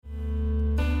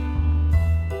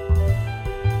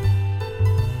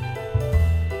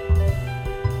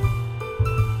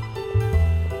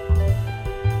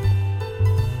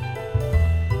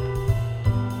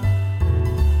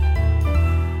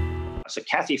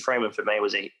Cathy Freeman for me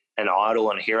was an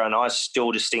idol and a hero, and I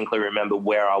still distinctly remember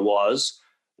where I was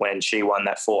when she won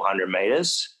that 400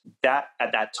 metres. That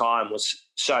at that time was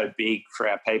so big for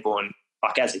our people, and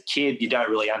like as a kid you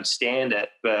don't really understand it,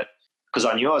 but because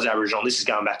I knew I was Aboriginal, this is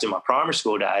going back to my primary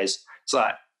school days, it's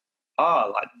like,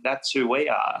 oh, like that's who we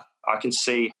are. I can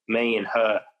see me in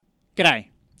her. G'day,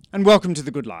 and welcome to The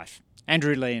Good Life,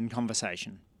 Andrew Lee in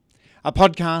Conversation, a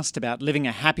podcast about living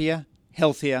a happier,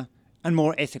 healthier and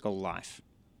more ethical life.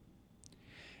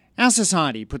 Our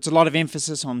society puts a lot of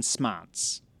emphasis on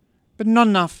smarts, but not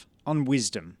enough on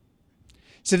wisdom.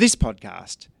 So this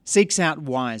podcast seeks out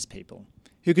wise people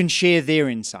who can share their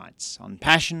insights on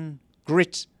passion,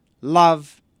 grit,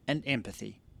 love and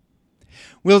empathy.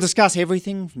 We'll discuss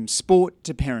everything from sport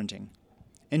to parenting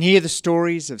and hear the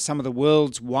stories of some of the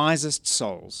world's wisest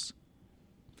souls.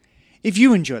 If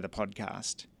you enjoy the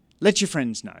podcast, let your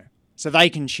friends know so they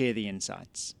can share the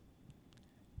insights.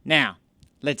 Now,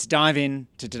 let's dive in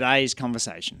to today's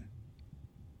conversation.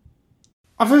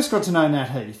 I first got to know Nat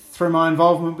Heath through my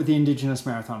involvement with the Indigenous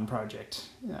Marathon Project.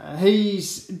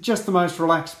 He's just the most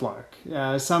relaxed bloke,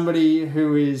 somebody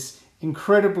who is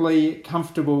incredibly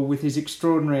comfortable with his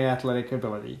extraordinary athletic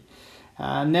ability.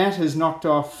 Nat has knocked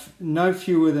off no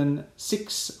fewer than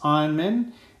 6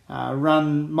 Ironmen,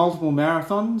 run multiple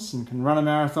marathons and can run a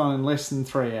marathon in less than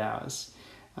 3 hours.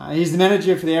 He's the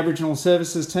manager for the Aboriginal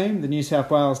Services team, the New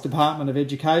South Wales Department of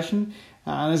Education,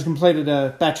 and has completed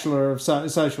a Bachelor of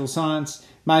Social Science,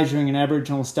 majoring in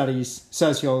Aboriginal Studies,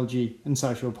 Sociology and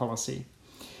Social Policy.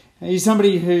 He's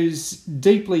somebody who's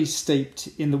deeply steeped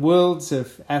in the worlds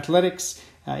of athletics,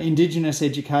 Indigenous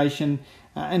education,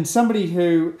 and somebody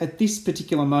who, at this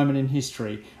particular moment in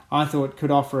history, I thought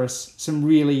could offer us some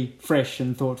really fresh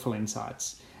and thoughtful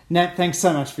insights. Nat, thanks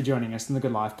so much for joining us on the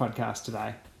Good Life podcast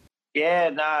today. Yeah,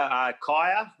 no,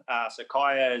 Kaya. So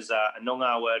Kaya is a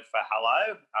Noongar word for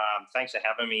hello. Thanks for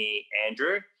having me,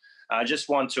 Andrew. I just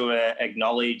want to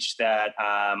acknowledge that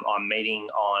I'm meeting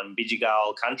on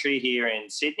Bidjigal country here in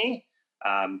Sydney.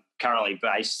 Currently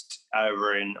based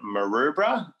over in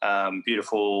Maroubra,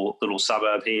 beautiful little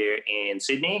suburb here in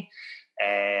Sydney.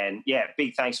 And yeah,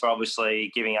 big thanks for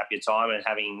obviously giving up your time and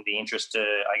having the interest to,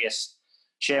 I guess,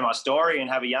 share my story and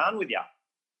have a yarn with you.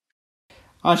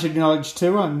 I should acknowledge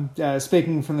too, I'm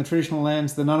speaking from the traditional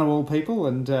lands of the Ngunnawal people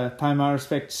and pay my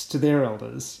respects to their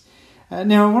elders.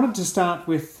 Now, I wanted to start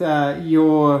with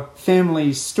your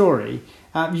family's story.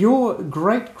 Your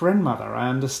great-grandmother, I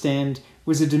understand,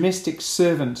 was a domestic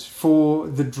servant for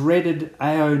the dreaded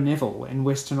A.O. Neville in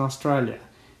Western Australia.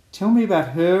 Tell me about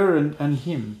her and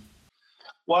him.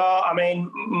 Well, I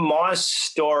mean, my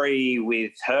story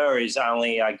with her is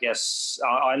only, I guess,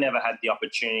 I never had the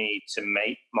opportunity to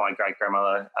meet my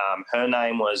great-grandmother. Her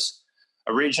name was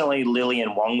originally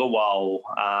Lillian Wongawal,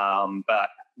 but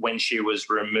when she was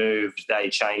removed, they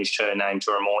changed her name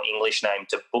to a more English name,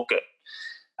 to Bookit.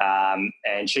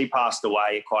 And she passed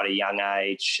away at quite a young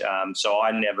age, so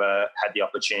I never had the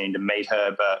opportunity to meet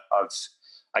her, but I've,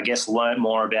 I guess, learned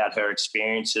more about her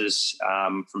experiences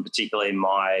from particularly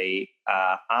my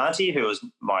auntie, who was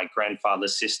my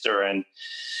grandfather's sister. And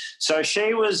so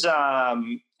she was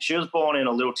born in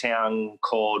a little town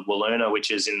called Wiluna,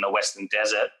 which is in the Western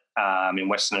Desert in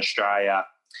Western Australia.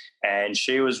 And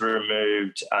she was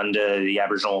removed under the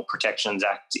Aboriginal Protections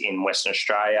Act in Western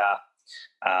Australia.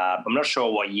 I'm not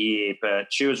sure what year,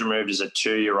 but she was removed as a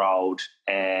 2-year-old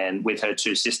and with her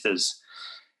 2 sisters.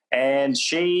 And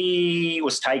she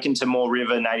was taken to Moore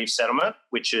River Native Settlement,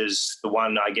 which is the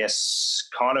one, I guess,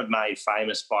 kind of made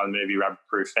famous by the movie Rubber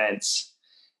Proof Fence.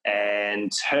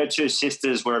 And her 2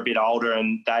 sisters were a bit older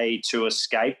and they too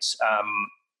escaped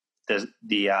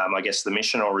I guess, the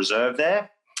mission or reserve there.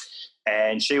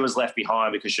 And she was left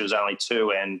behind because she was only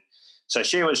 2. And so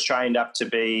she was trained up to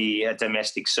be a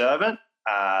domestic servant.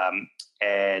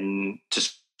 And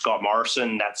to Scott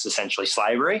Morrison, that's essentially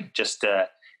slavery, just to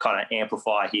kind of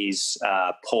amplify his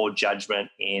poor judgment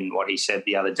in what he said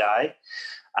the other day.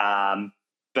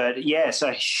 But, yeah,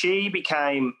 so she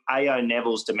became A.O.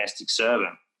 Neville's domestic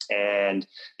servant. And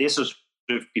this was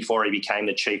before he became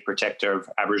the chief protector of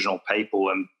Aboriginal people.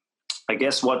 And I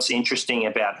guess what's interesting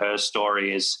about her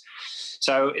story is,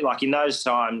 so like in those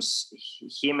times,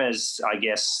 him as, I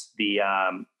guess, the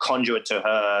conduit to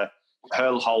her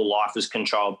whole life was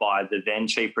controlled by the then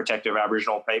chief protector of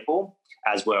Aboriginal people,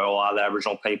 as were all other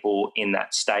Aboriginal people in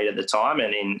that state at the time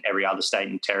and in every other state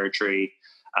and territory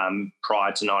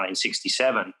prior to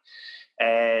 1967.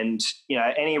 And, you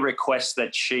know, any request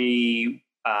that she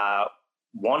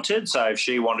wanted, so if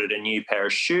she wanted a new pair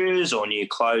of shoes or new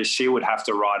clothes, she would have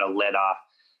to write a letter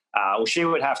she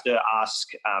would have to ask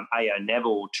A.O.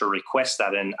 Neville to request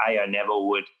that, and A.O. Neville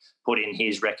would put in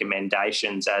his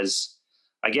recommendations as,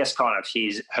 I guess, kind of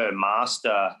her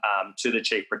master to the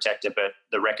Chief Protector, but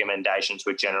the recommendations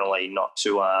were generally not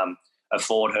to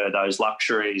afford her those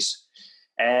luxuries.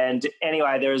 And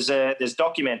anyway, there's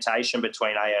documentation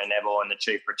between A.O. Neville and the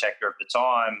Chief Protector at the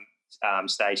time,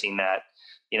 stating that,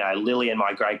 Lillian,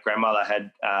 my great-grandmother,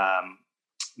 had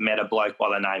met a bloke by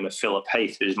the name of Philip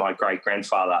Heath, who's my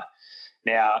great-grandfather.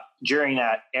 Now, during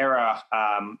that era,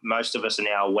 most of us are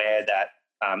now aware that,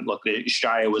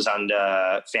 Australia was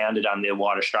founded under the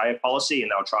White Australia policy,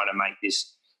 and they were trying to make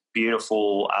this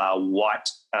beautiful white,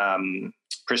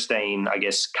 pristine, I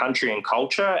guess, country and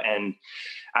culture, and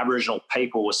Aboriginal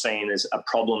people were seen as a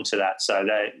problem to that. So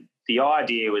the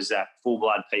idea was that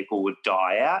full-blood people would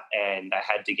die out, and they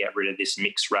had to get rid of this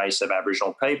mixed race of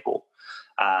Aboriginal people.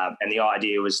 And the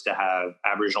idea was to have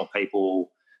Aboriginal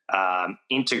people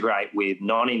integrate with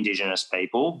non-Indigenous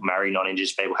people, marry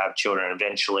non-Indigenous people, have children, and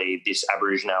eventually this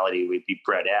Aboriginality would be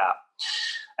bred out.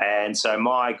 And so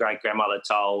my great-grandmother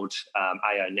told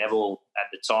A.O. Neville at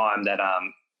the time that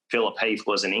Philip Heath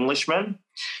was an Englishman.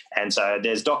 And so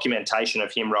there's documentation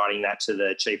of him writing that to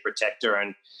the Chief Protector.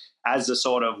 And as the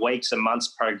sort of weeks and months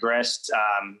progressed,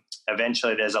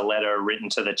 eventually there's a letter written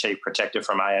to the Chief Protector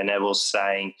from A.O. Neville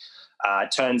saying,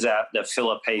 it turns out that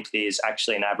Philip Heath is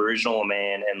actually an Aboriginal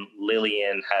man, and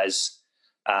Lillian has,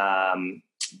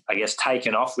 I guess,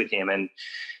 taken off with him. And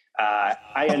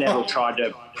A.O. Neville tried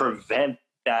to prevent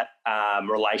that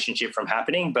relationship from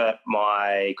happening, but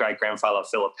my great-grandfather,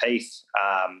 Philip Heath,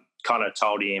 kind of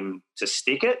told him to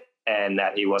stick it and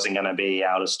that he wasn't going to be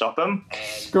able to stop him.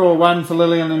 Score 1 for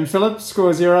Lillian and Philip,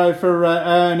 score 0 for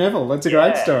A.O. Neville. That's a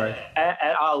great story. And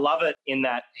I love it in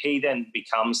that he then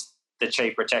becomes the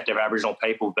Chief Protector of Aboriginal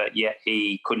people, but yet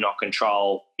he could not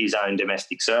control his own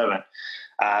domestic servant.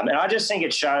 And I just think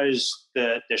it shows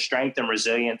the strength and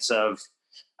resilience of,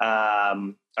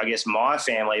 I guess, my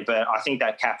family, but I think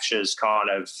that captures kind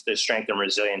of the strength and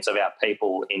resilience of our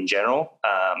people in general.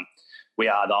 We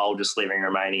are the oldest living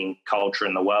remaining culture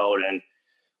in the world, and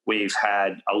we've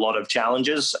had a lot of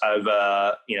challenges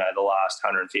over, the last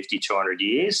 150, 200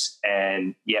 years,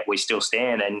 and yet we still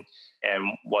stand. And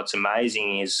what's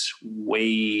amazing is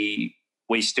we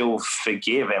still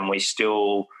forgive, and we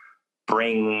still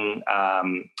bring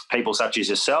people such as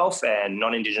yourself and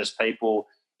non-Indigenous people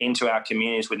into our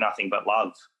communities with nothing but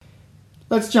love.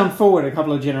 Let's jump forward a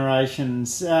couple of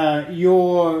generations.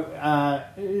 You're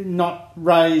not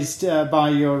raised by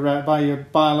your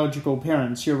biological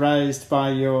parents. You're raised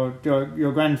by your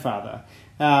grandfather.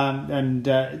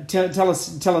 Tell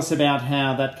us about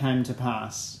how that came to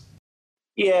pass.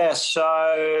 Yeah,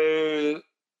 so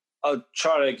I'll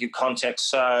try to give context.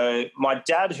 So my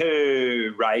dad,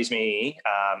 who raised me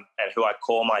and who I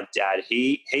call my dad,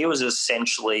 he was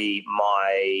essentially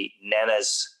my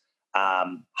nana's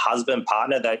husband,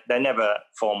 partner. They never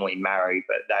formally married,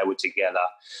 but they were together.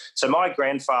 So my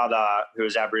grandfather, who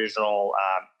was Aboriginal,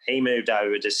 he moved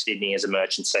over to Sydney as a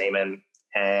merchant seaman,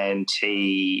 and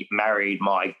he married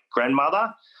my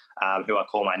grandmother, who I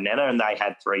call my nana, and they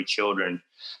had 3 children.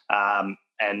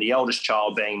 And the eldest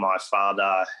child being my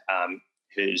father,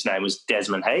 whose name was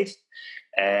Desmond Heath.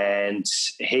 And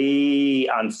he,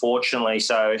 unfortunately,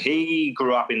 so he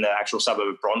grew up in the actual suburb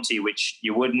of Bronte, which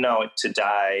you wouldn't know it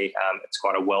today. It's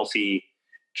quite a wealthy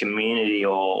community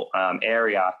or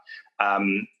area.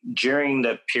 During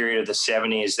the period of the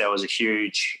 70s, there was a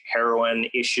huge heroin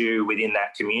issue within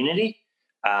that community,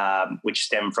 which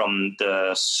stemmed from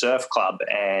the surf club.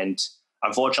 And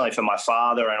unfortunately for my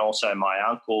father and also my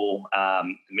uncle,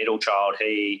 the middle child,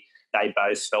 they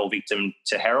both fell victim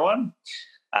to heroin.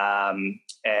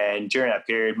 And during that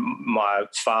period, my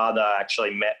father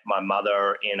actually met my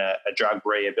mother in a drug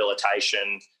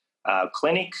rehabilitation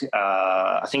clinic,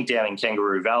 I think down in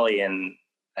Kangaroo Valley, and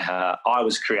I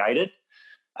was created.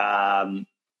 My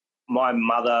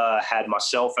mother had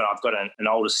myself, and I've got an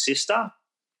older sister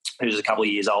who's a couple of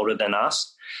years older than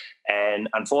us. And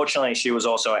unfortunately, she was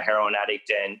also a heroin addict,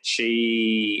 and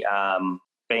she,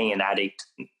 being an addict,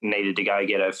 needed to go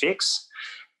get her fix.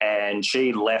 And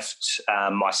she left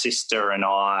my sister and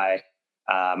I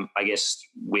guess,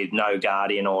 with no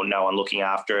guardian or no one looking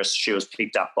after us. She was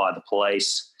picked up by the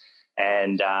police,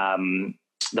 and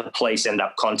the police ended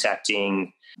up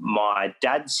contacting my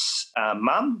dad's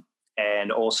mum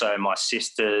and also my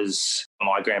sister's,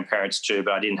 my grandparents too,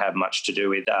 but I didn't have much to do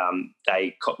with.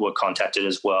 They were contacted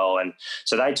as well. And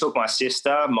so they took my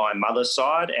sister, my mother's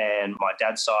side, and my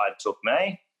dad's side took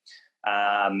me.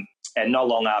 And not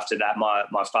long after that,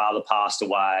 my father passed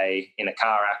away in a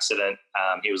car accident.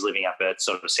 He was living up at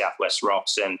sort of Southwest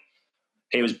Rocks, and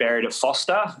he was buried at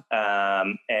Foster,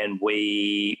 and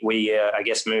we I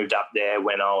guess moved up there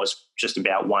when I was just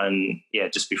about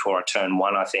just before I turned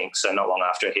one, I think. So not long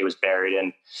after he was buried,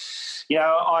 and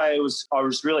I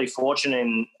was really fortunate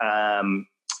in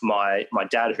my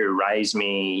dad, who raised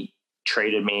me,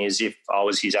 treated me as if I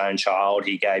was his own child.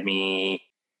 He gave me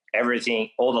everything,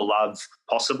 all the love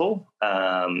possible.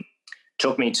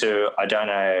 Took me to I don't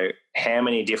know how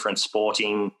many different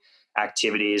sporting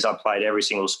activities. I played every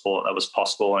single sport that was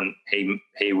possible, and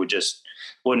he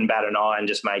wouldn't bat an eye and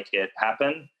just make it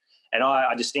happen. And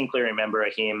I distinctly remember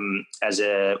him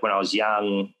when I was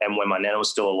young, and when my nana was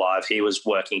still alive, he was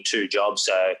working 2 jobs.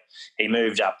 So he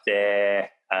moved up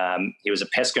there. He was a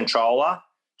pest controller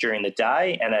during the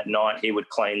day, and at night he would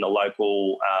clean the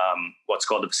local what's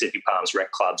called the Pacific Palms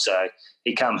Rec Club. So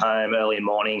he'd come home early in the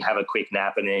morning, have a quick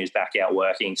nap, and then he was back out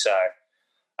working. So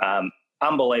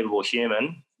unbelievable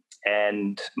human.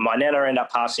 And my nana ended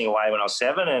up passing away when I was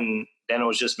 7, and then it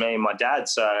was just me and my dad.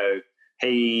 So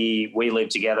we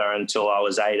lived together until I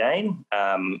was 18,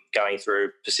 going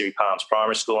through Pacific Palms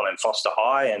Primary School and then Foster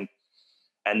High.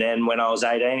 And then when I was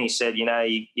 18, he said, you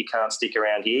can't stick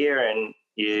around here, and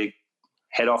you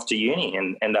head off to uni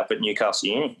and end up at Newcastle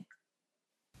Uni.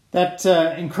 That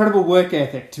incredible work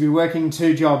ethic, to be working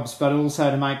 2 jobs but also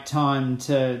to make time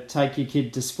to take your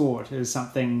kid to sport, is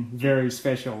something very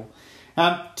special.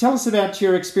 Tell us about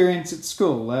your experience at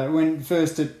school, when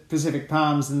first at Pacific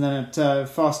Palms and then at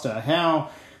Foster. How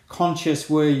conscious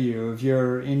were you of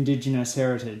your Indigenous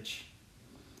heritage?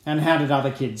 And how did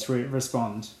other kids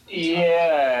respond?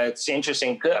 Yeah, it's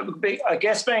interesting. I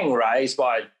guess being raised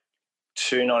by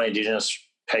 2 non-Indigenous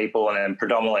people, and then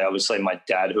predominantly, obviously, my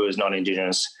dad, who is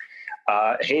non-Indigenous,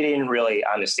 he didn't really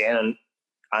understand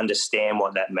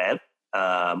what that meant,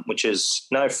 which is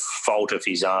no fault of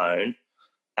his own.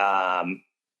 And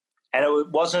it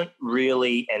wasn't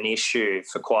really an issue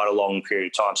for quite a long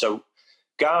period of time. So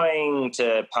going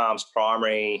to Palms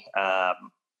Primary,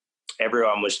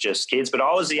 everyone was just kids, but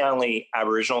I was the only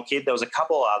Aboriginal kid. There was a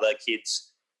couple of other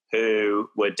kids who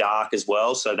were dark as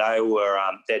well. So they were,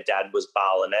 their dad was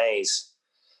Balinese.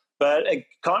 But it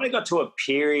kind of got to a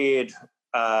period,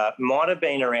 might have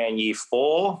been around year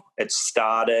 4, it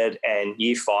started, and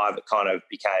year 5 it kind of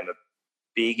became a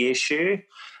big issue.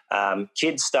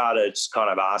 Kids started kind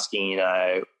of asking,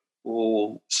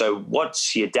 well, so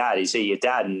what's your dad? Is he your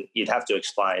dad? And you'd have to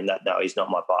explain that, no, he's not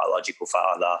my biological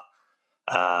father.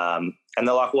 And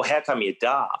they're like, well, how come you're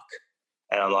dark?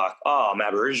 And I'm like, oh, I'm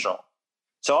Aboriginal.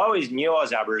 So I always knew I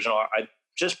was Aboriginal. I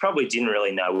just probably didn't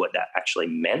really know what that actually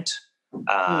meant.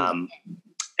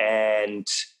 And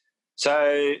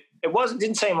so it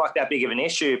didn't seem like that big of an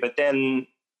issue. But then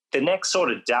the next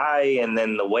sort of day, and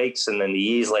then the weeks, and then the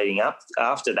years leading up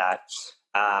after that,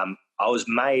 I was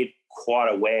made quite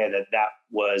aware that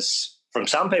was, from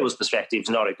some people's perspectives,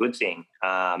 not a good thing.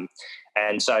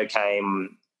 And so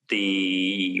came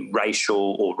the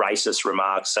racial or racist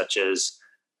remarks, such as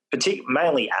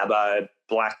mainly Abo,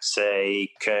 Black Sea,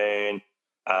 Coon,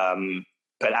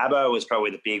 but Abo was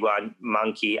probably the big one,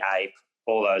 monkey, ape,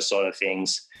 all those sort of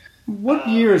things. What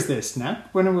year is this, Nat?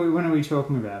 When are we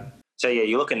talking about? So, yeah,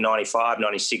 you look at 95,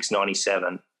 96,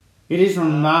 97. It is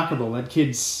remarkable that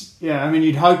kids,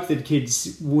 you'd hope that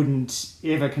kids wouldn't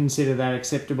ever consider that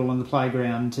acceptable on the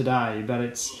playground today, but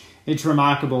it's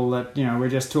remarkable that, we're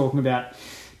just talking about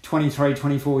 23,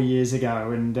 24 years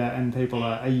ago, and people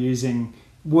are using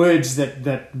words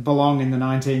that belong in the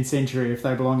 19th century, if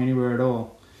they belong anywhere at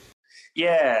all.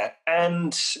 Yeah,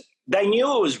 and they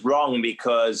knew it was wrong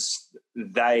because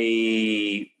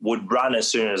they would run as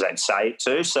soon as they'd say it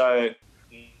to. So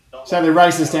they're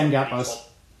racist and gutless.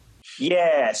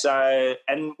 Yeah. So,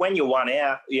 and when you won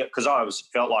out, because I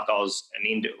felt like I was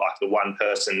like the one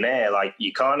person there. Like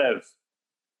you want to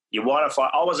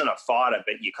fight. I wasn't a fighter,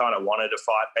 but you kind of wanted to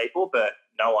fight people, but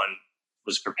no one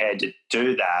was prepared to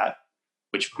do that,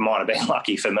 which might have been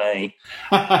lucky for me.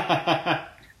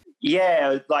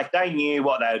 Yeah, like they knew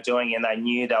what they were doing, and they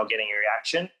knew they were getting a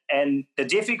reaction. And the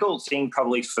difficult thing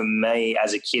probably for me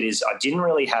as a kid is I didn't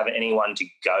really have anyone to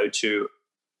go to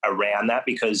around that,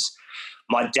 because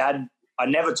I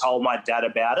never told my dad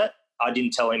about it. I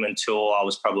didn't tell him until I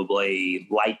was probably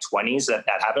late 20s that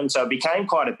happened. So it became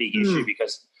quite a big issue,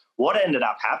 because what ended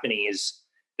up happening is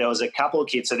there was a couple of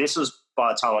kids. So this was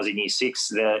by the time I was in year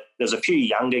 6. There's a few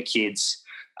younger kids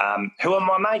who are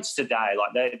my mates today.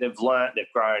 Like they've learnt, they've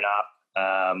grown up.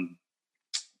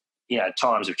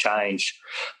 Times have changed.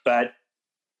 But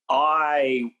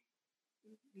I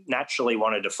naturally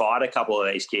wanted to fight a couple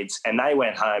of these kids, and they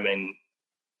went home and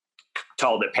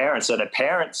told their parents. So their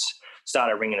parents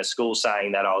started ringing a school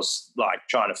saying that I was like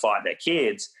trying to fight their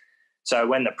kids. So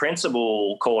when the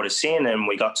principal called us in and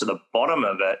we got to the bottom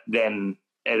of it, then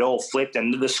it all flipped.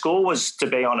 And the school was, to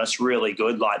be honest, really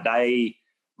good. Like, they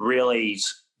really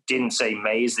didn't see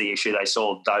me as the issue. They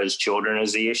saw those children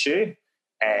as the issue.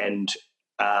 And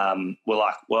we're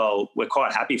like, well, we're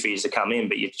quite happy for you to come in,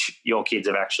 but your kids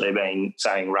have actually been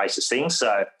saying racist things.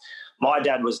 So my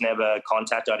dad was never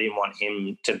contacted. I didn't want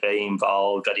him to be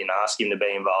involved. I didn't ask him to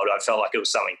be involved. I felt like it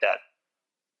was something that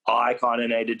I kind of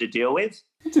needed to deal with.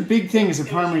 It's a big thing as a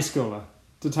primary schooler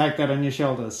to take that on your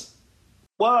shoulders.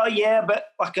 Well, yeah, but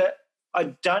like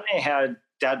I don't know how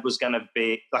Dad was going to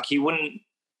be. Like, he wouldn't.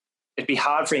 It'd be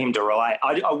hard for him to relate.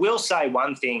 I will say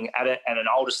one thing at an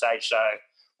older stage. So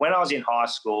when I was in high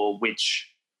school,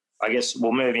 which I guess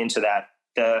we'll move into that,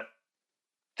 the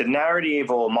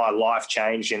narrative or my life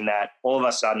changed in that all of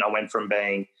a sudden I went from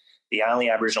being the only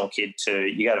Aboriginal kid to,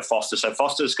 you go to Foster. So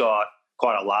Foster's got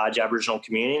quite a large Aboriginal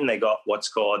community, and they got what's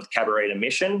called Cabarita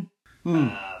Mission.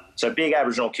 So big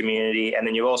Aboriginal community, and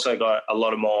then you've also got a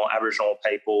lot of more Aboriginal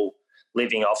people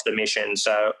living off the mission.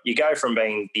 So you go from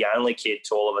being the only kid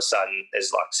to all of a sudden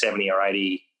there's like 70 or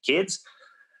 80 kids.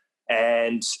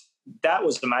 And that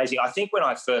was amazing. I think when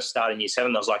I first started in year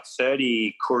 7, there was like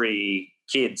 30 Koori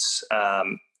kids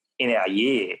in our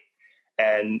year.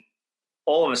 And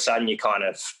all of a sudden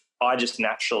I just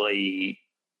naturally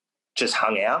just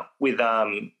hung out with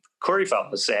Koori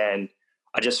fellas, and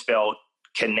I just felt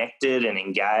connected and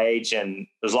engaged, and it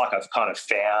was like I've kind of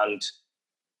found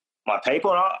my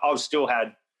people. And I still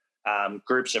had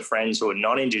groups of friends who were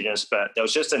not Indigenous, but there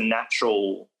was just a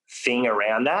natural thing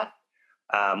around that,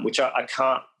 which I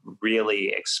can't really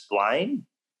explain.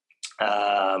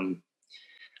 I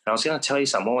was going to tell you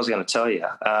something. What was I going to tell you?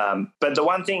 But the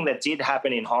one thing that did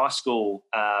happen in high school,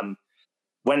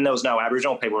 when there was no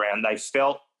Aboriginal people around, they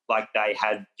felt like they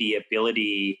had the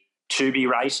ability to be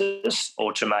racist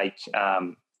or to make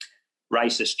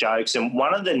racist jokes. And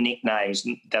one of the nicknames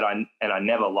that I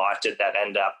never liked it, that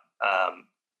ended up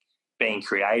being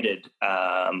created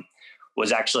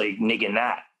was actually Nigger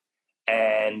Nat.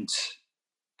 And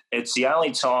it's the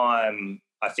only time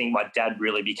I think my dad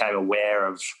really became aware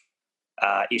of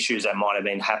issues that might have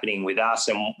been happening with us.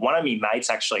 And one of my mates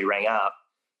actually rang up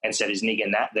and said, "Is Nigger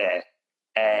Nat there?"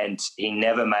 And he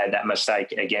never made that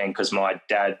mistake again, because my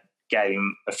dad gave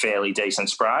him a fairly decent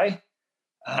spray.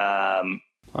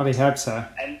 I'd hope so.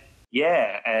 And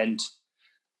yeah, and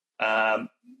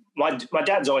my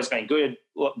dad's always been good,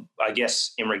 I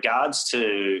guess, in regards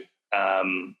to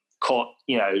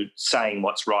saying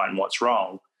what's right and what's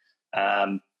wrong.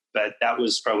 But that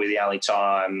was probably the only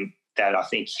time that I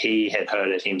think he had heard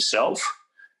it himself.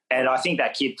 And I think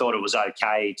that kid thought it was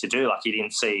okay to do. Like, he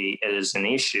didn't see it as an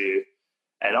issue.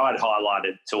 And I'd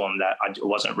highlighted to him that I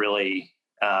wasn't really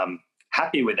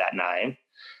happy with that name.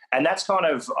 And that's kind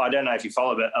of, I don't know if you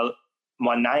follow, but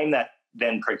my name that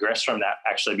then progressed from that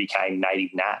actually became Native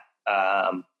Nat.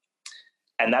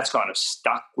 And that's kind of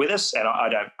stuck with us. And I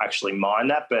don't actually mind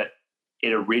that, but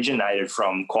it originated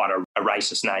from quite a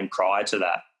racist name prior to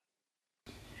that.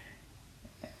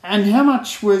 And how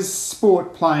much was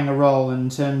sport playing a role in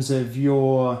terms of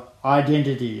your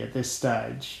identity at this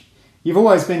stage? You've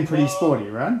always been pretty sporty,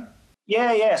 right?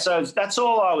 Yeah. So that's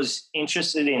all I was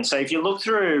interested in. So if you look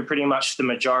through pretty much the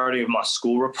majority of my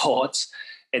school reports,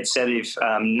 it said if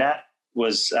Nat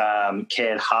was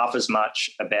cared half as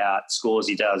much about school as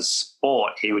he does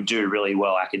sport, he would do really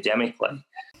well academically.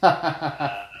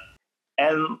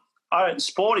 And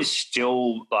sport is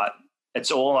still, like, it's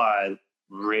all I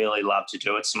really love to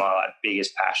do. It's my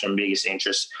biggest passion, biggest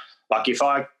interest. Like, if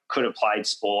I could have played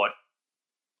sport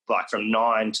like from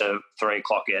 9 to 3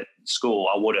 o'clock at school,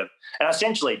 I would have. And I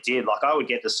essentially did. Like, I would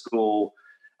get to school,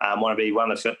 want to be one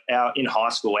of the in high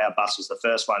school, our bus was the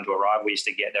first one to arrive. We used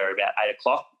to get there about 8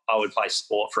 o'clock. I would play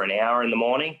sport for an hour in the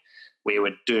morning. We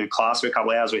would do class for a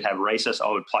couple of hours. We'd have recess. I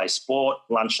would play sport.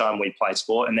 Lunchtime, we'd play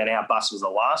sport. And then our bus was the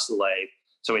last to leave,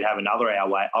 so we'd have another hour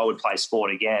wait. I would play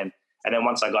sport again. And then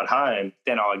once I got home,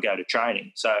 then I would go to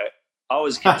training. So I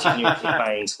was continuously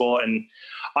playing sport. And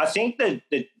I think that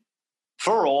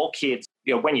for all kids,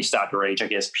 when you start to reach, I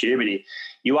guess, puberty,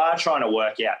 you are trying to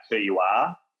work out who you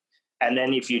are. And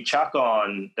then if you chuck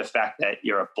on the fact that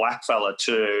you're a black fella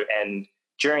too, and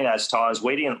during those times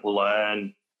we didn't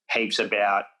learn heaps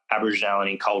about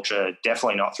Aboriginality and culture,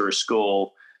 definitely not through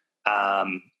school.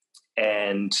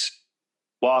 And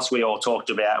whilst we all talked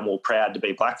about and were proud to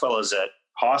be black fellas at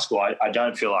high school, I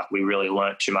don't feel like we really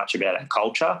learnt too much about our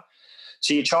culture.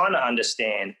 So you're trying to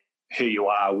understand who you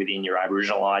are within your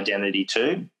Aboriginal identity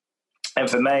too. And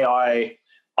for me, I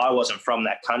wasn't from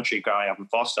that country growing up in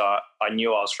Foster. I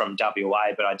knew I was from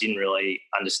WA, but I didn't really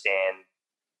understand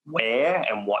where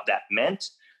and what that meant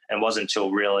And it wasn't until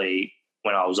really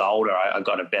when I was older, I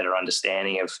got a better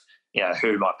understanding of,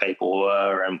 who my people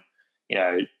were and,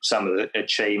 some of the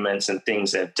achievements and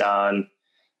things they've done.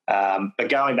 But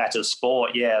going back to the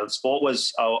sport, the sport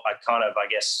was a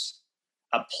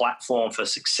platform for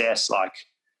success. Like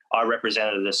I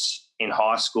represented this in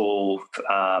high school,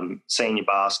 senior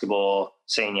basketball,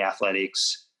 senior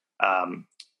athletics.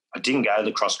 I didn't go to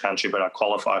the cross country, but I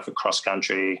qualified for cross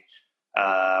country.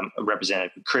 I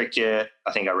represented for cricket.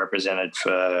 I think I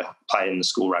played in the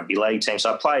school rugby league team.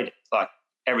 So I played like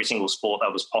every single sport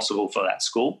that was possible for that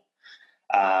school.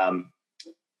 And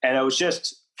it was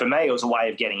just, for me, it was a way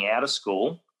of getting out of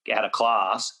school, out of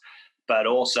class, but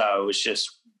also it was just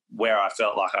where I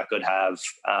felt like I could have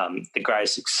the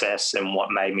greatest success and what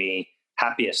made me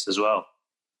happiest as well.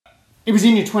 It was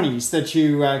in your 20s that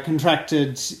you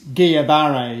contracted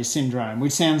Guillain-Barré syndrome,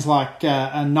 which sounds like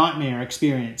a nightmare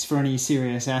experience for any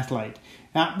serious athlete.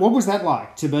 What was that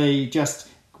like, to be just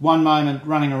one moment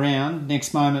running around,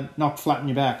 next moment knocked flat on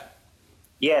your back?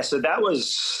 Yeah, so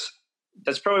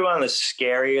that's probably one of the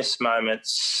scariest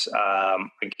moments, I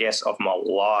guess, of my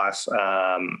life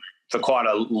for quite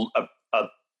a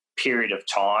period of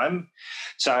time.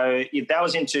 So that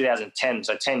was in 2010,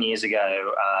 so 10 years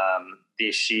ago.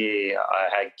 This year I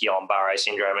had Guillain-Barré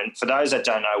syndrome. And for those that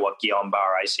don't know what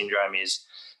Guillain-Barré syndrome is,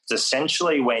 it's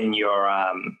essentially when your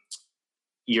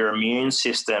immune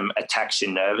system attacks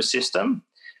your nervous system.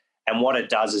 And what it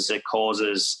does is it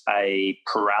causes a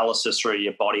paralysis through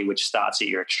your body, which starts at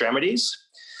your extremities.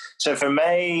 So for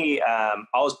me, I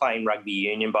was playing rugby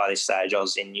union by this stage. I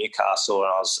was in Newcastle and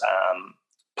I was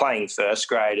playing first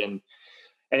grade. And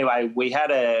anyway,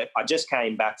 I just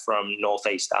came back from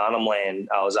northeast Arnhem Land.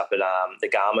 I was up at the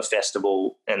Garma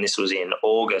Festival, and this was in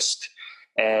August.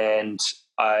 And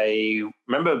I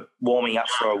remember warming up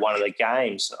for one of the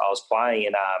games I was playing,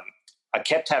 and I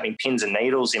kept having pins and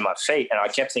needles in my feet, and I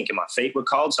kept thinking my feet were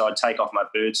cold, so I'd take off my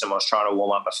boots and I was trying to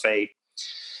warm up my feet.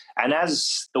 And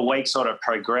as the week sort of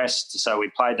progressed, so we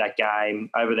played that game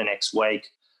over the next week,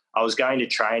 I was going to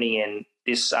training, and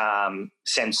this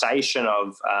sensation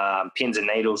of pins and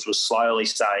needles was slowly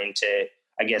starting to,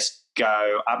 I guess,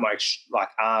 go up my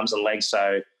arms and legs,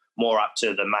 so more up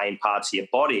to the main parts of your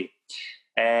body.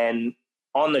 And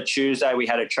on the Tuesday, we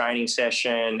had a training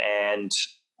session, and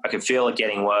I could feel it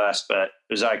getting worse, but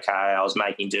it was okay. I was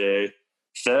making do.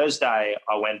 Thursday,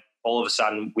 I went all of a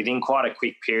sudden, within quite a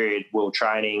quick period, we were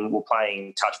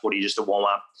playing touch footy just to warm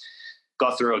up,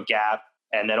 got through a gap,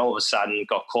 and then all of a sudden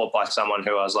got caught by someone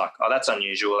who I was like, oh, that's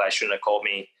unusual. They shouldn't have caught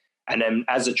me. And then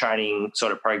as the training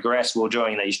sort of progressed, we were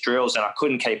doing these drills, and I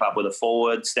couldn't keep up with the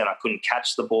forwards. Then I couldn't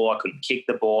catch the ball. I couldn't kick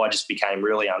the ball. I just became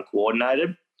really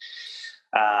uncoordinated.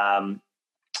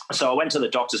 So I went to the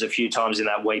doctors a few times in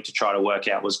that week to try to work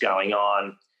out what's going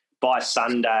on. By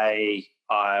Sunday,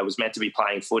 I was meant to be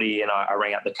playing footy, and I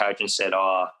rang up the coach and said,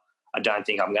 I don't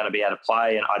think I'm going to be able to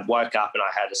play. And I'd woke up and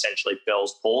I had essentially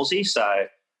Bell's palsy, so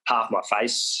half my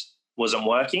face wasn't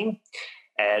working.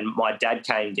 And my dad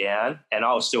came down, and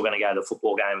I was still going to go to the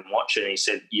football game and watch it. And he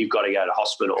said, you've got to go to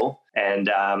hospital. And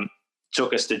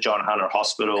took us to John Hunter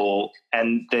Hospital.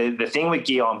 And the thing with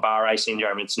Guillain-Barré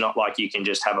syndrome, it's not like you can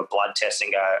just have a blood test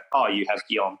and go, oh, you have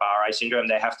Guillain-Barré syndrome.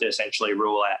 They have to essentially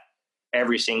rule out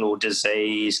every single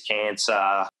disease,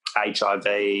 cancer, HIV.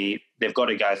 They've got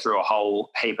to go through a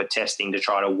whole heap of testing to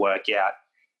try to work out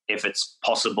if it's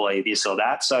possibly this or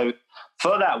that. So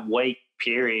for that week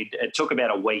period, it took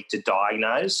about a week to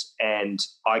diagnose, and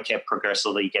I kept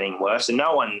progressively getting worse. And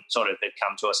no one sort of had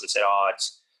come to us and said, oh,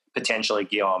 it's potentially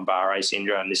Guillain-Barré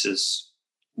syndrome. This is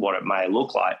what it may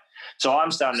look like. So I'm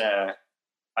starting to,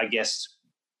 I guess,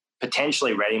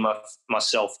 potentially ready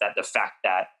myself that the fact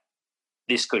that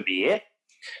this could be it.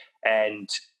 And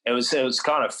it was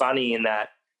kind of funny in that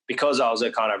because I was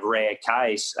a kind of rare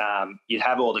case, you'd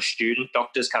have all the student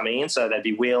doctors coming in. So they'd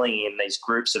be wheeling in these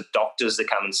groups of doctors that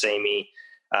come and see me,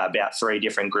 about 3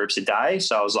 different groups a day.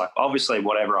 So I was like, obviously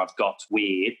whatever I've got's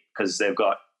weird because they've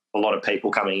got a lot of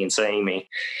people coming in and seeing me.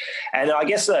 And I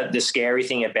guess the scary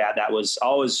thing about that was I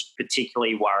was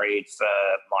particularly worried for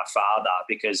my father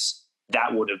because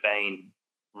that would have been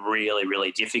really,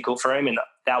 really difficult for him. And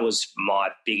that was my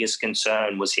biggest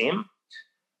concern was him.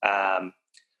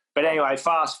 But anyway,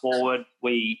 fast forward,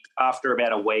 after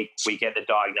about a week, we get the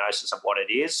diagnosis of what it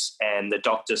is. And the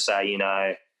doctors say,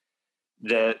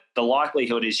 the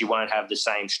likelihood is you won't have the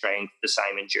same strength, the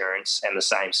same endurance, and the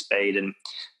same speed. And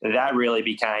that really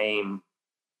became,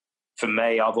 for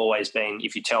me, I've always been,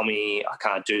 if you tell me I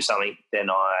can't do something, then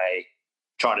I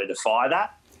try to defy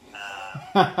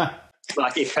that.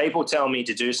 Like if people tell me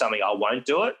to do something, I won't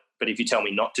do it. But if you tell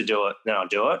me not to do it, then I'll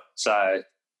do it. So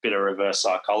bit of reverse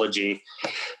psychology.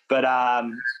 But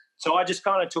so I just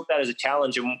kind of took that as a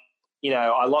challenge, and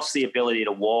I lost the ability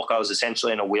to walk. I was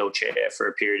essentially in a wheelchair for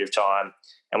a period of time,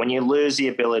 and when you lose the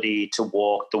ability to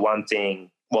walk, the one thing,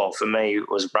 well, for me,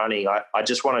 was running. I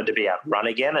just wanted to be able to run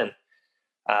again, and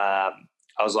I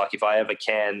was like, if I ever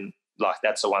can, like,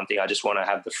 that's the one thing. I just want to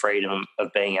have the freedom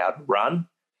of being able to run.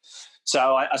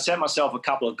 So I set myself a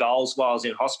couple of goals while I was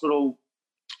in hospital.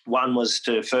 One was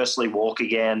to firstly walk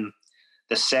again.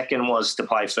 The second was to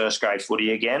play first grade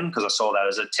footy again, because I saw that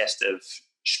as a test of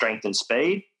strength and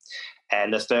speed.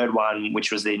 And the third one,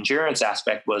 which was the endurance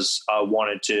aspect, was I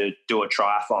wanted to do a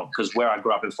triathlon, because where I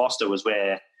grew up in Foster was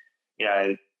where,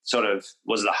 sort of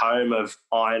was the home of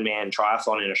Ironman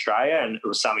Triathlon in Australia, and it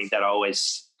was something that I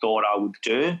always thought I would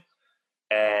do.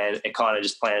 And it kind of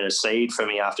just planted a seed for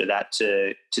me after that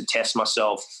to test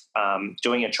myself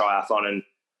doing a triathlon. And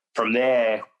from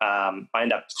there, I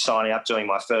ended up signing up, doing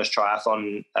my first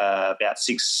triathlon about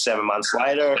 6-7 months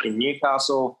later in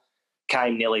Newcastle.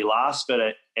 Came nearly last, but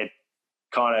it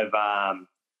kind of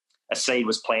a seed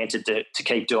was planted to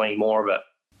keep doing more of it.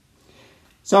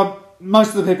 So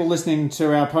most of the people listening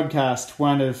to our podcast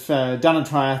won't have done a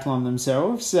triathlon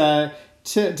themselves.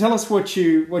 Tell us what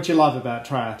you love about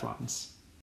triathlons.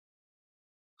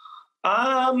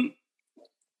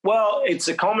 Well, it's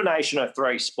a combination of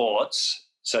 3 sports,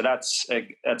 so that's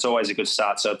always a good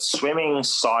start. So it's swimming,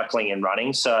 cycling, and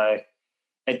running. So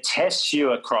it tests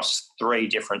you across 3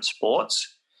 different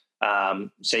sports.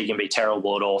 So you can be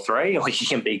terrible at all 3, or you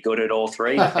can be good at all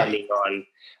 3, depending on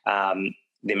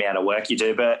the amount of work you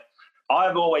do. But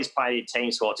I've always played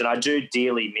team sports, and I do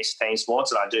dearly miss team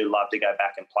sports, and I do love to go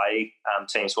back and play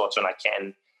team sports when I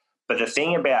can. But the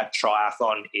thing about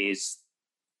triathlon is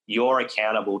you're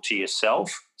accountable to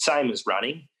yourself, same as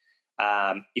running.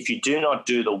 If you do not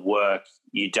do the work,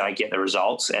 you don't get the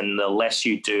results, and the less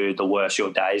you do, the worse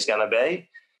your day is going to be.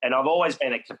 And I've always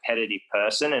been a competitive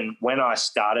person, and when I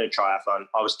started triathlon,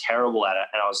 I was terrible at it,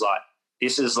 and I was like,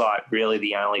 this is like really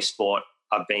the only sport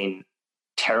I've been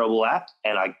terrible at,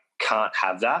 and I can't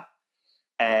have that.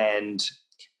 And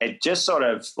it just sort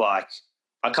of like,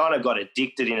 I kind of got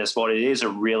addicted in the sport. It is a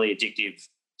really addictive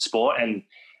sport, and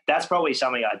that's probably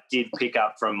something I did pick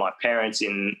up from my parents,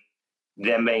 in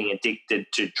them being addicted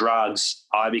to drugs.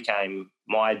 I became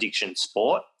my addiction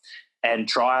sport. And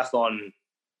triathlon,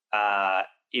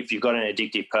 if you've got an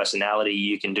addictive personality,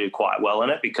 you can do quite well in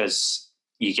it, because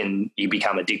you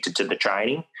become addicted to the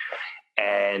training.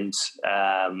 And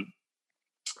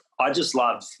I just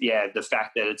love, the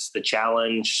fact that it's the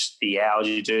challenge, the hours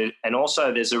you do, and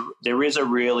also there is a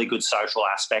really good social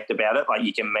aspect about it. Like,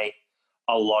 you can meet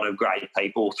a lot of great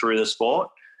people through the sport.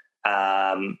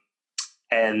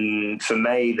 And for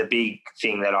me, the big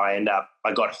thing that I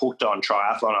got hooked on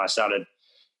triathlon. I started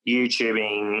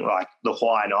YouTubing like the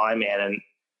Hawaiian Ironman, and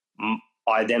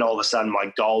I then all of a sudden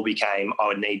my goal became I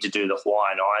would need to do the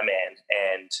Hawaiian Ironman.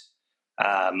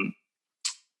 And,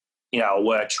 I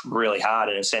worked really hard,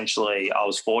 and essentially I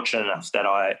was fortunate enough that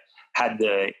I had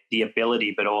the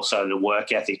ability, but also the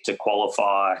work ethic to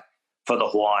qualify for the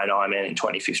Hawaiian Ironman in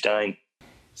 2015.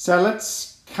 So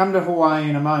let's come to Hawaii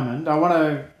in a moment. I want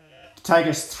to take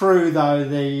us through, though,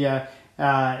 the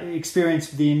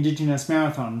experience of the Indigenous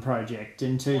Marathon Project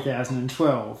in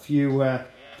 2012. You were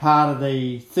part of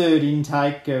the third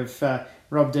intake of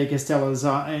Rob De Castella's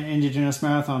Indigenous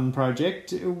Marathon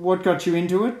Project. What got you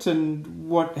into it,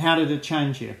 and how did it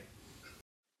change you?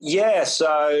 Yeah,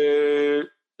 so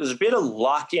there's a bit of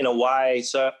luck in a way.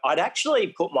 So I'd actually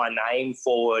put my name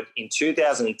forward in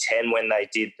 2010 when they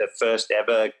did the first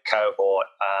ever cohort.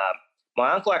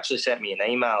 My uncle actually sent me an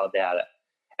email about it,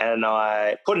 and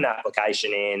I put an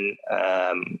application in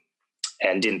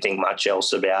and didn't think much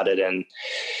else about it. And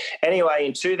anyway,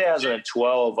 in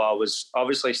 2012, I was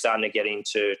obviously starting to get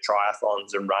into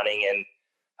triathlons and running,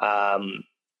 and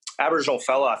Aboriginal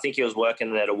fella, I think he was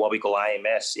working at a Wobbegal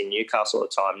AMS in Newcastle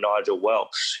at the time, Nigel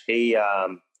Welsh. He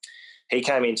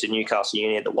came into Newcastle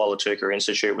Uni at the Wallatuka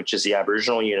Institute, which is the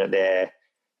Aboriginal unit there,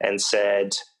 and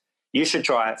said, you should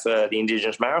try it for the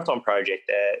Indigenous Marathon Project.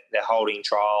 They're holding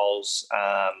trials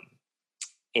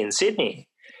in Sydney.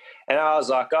 And I was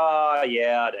like, oh,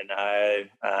 yeah, I don't know.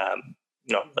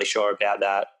 Not really sure about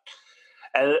that.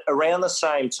 And around the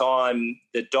same time,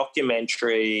 the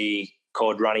documentary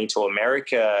called Running to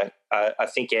America, I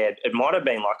think it might have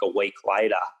been like a week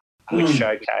later, which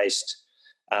showcased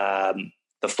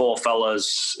the 4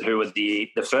 fellas who were the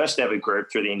first ever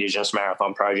group through the Indigenous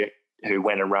Marathon Project who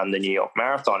went and run the New York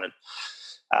Marathon.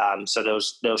 And so there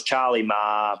was Charlie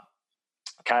Ma,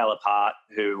 Caleb Hart,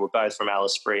 who were both from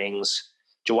Alice Springs,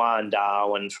 Joanne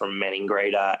Darwin from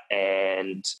Meningreta,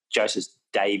 and Joseph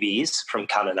Davies from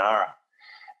Kununurra.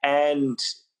 And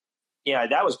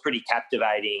that was pretty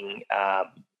captivating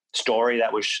story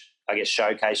that was, I guess,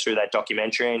 showcased through that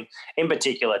documentary. And in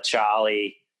particular,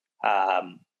 Charlie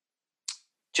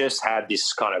just had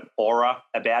this kind of aura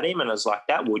about him, and I was like,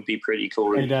 that would be pretty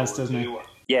cool. He does, doesn't he?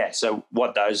 Yeah, so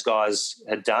what those guys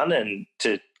had done, and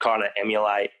to kind of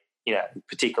emulate,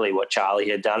 particularly what Charlie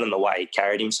had done and the way he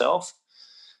carried himself.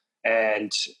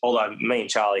 And although me and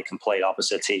Charlie are complete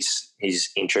opposites,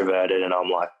 he's introverted and I'm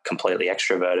like completely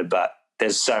extroverted, but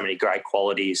there's so many great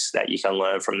qualities that you can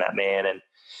learn from that man. And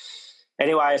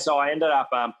anyway, so I ended up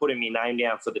putting my name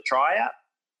down for the tryout,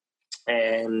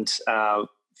 and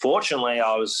fortunately,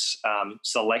 I was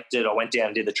selected. I went down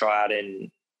and did the tryout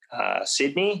in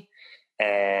Sydney,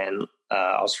 and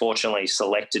I was fortunately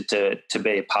selected to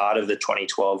be a part of the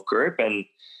 2012 group. And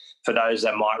for those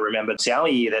that might remember, it's the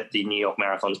only year that the New York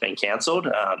Marathon's been cancelled.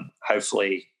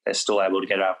 Hopefully, they're still able to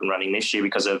get it up and running this year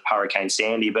because of Hurricane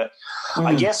Sandy. But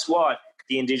I guess what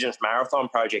the Indigenous Marathon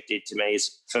Project did to me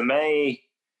is, for me,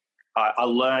 I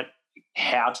learned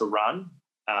how to run.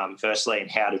 Firstly,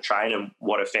 and how to train and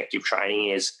what effective training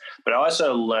is. But I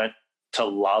also learnt to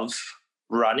love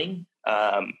running.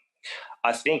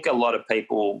 I think a lot of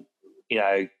people,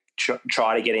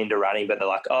 try to get into running, but they're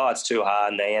like, oh, it's too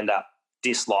hard, and they end up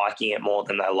disliking it more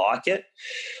than they like it.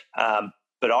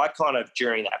 But I kind of,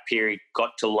 during that period,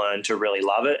 got to learn to really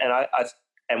love it.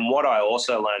 And what I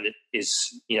also learned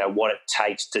is, what it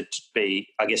takes to be,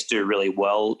 I guess, do really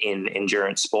well in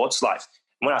endurance sports. Like,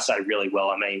 when I say really well,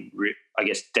 I mean, I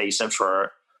guess, decent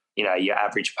for, your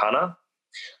average punter.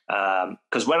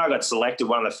 Because when I got selected,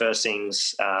 one of the first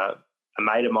things, a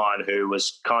mate of mine who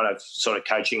was kind of sort of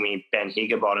coaching me, Ben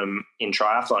Higginbottom, in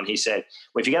triathlon, he said,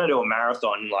 well, if you're going to do a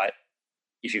marathon, like,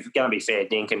 if you're going to be fair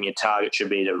dinkum, your target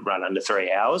should be to run under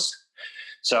 3 hours.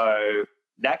 So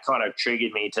that kind of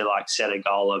triggered me to, like, set a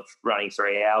goal of running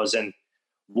 3 hours. And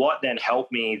what then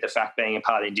helped me, the fact being a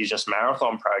part of the Indigenous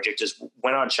Marathon Project, is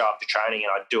when I'd show up to training,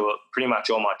 and I'd do pretty much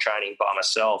all my training by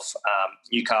myself.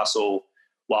 Newcastle,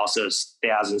 whilst there's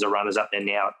thousands of runners up there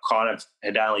now, it kind of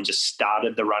had only just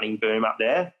started the running boom up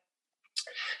there.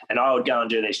 And I would go and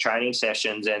do these training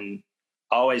sessions, and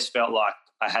I always felt like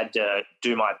I had to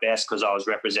do my best because I was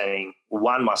representing,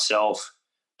 myself,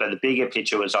 but the bigger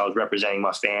picture was I was representing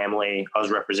my family. I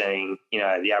was representing,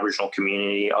 the Aboriginal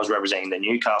community. I was representing the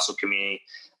Newcastle community.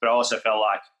 But I also felt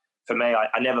like, for me,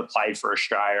 I never played for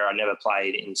Australia. I never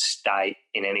played in state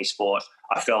in any sport.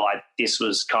 I felt like this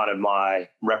was kind of my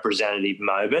representative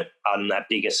moment on that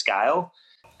bigger scale.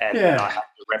 And I had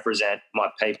to represent my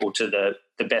people to the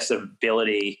best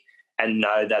ability and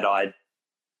know that I'd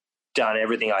done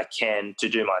everything I can to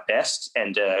do my best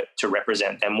and to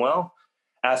represent them well.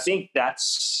 And I think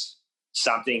that's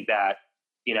something that,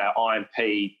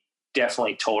 IMP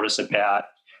definitely taught us about,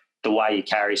 the way you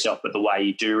carry yourself, but the way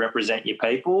you do represent your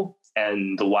people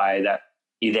and the way that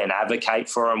you then advocate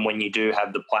for them when you do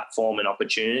have the platform and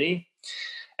opportunity.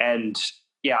 And,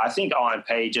 I think IMP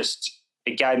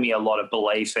it gave me a lot of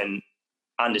belief and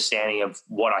understanding of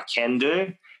what I can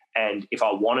do, and if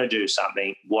I want to do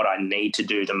something, what I need to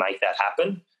do to make that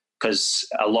happen. Because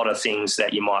a lot of things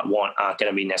that you might want aren't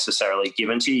going to be necessarily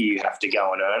given to you. You have to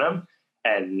go and earn them.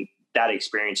 And that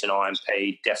experience in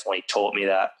IMP definitely taught me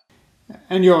that.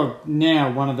 And you're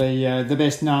now one of the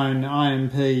best-known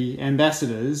IMP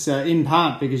ambassadors, in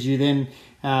part because you then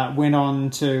went on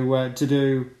to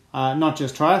do not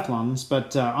just triathlons,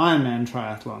 but Ironman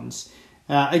Triathlons.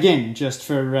 Again, just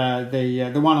for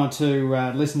the one or two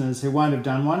listeners who won't have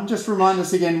done one, just remind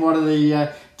us again, what are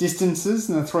the distances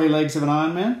and the 3 legs of an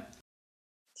Ironman?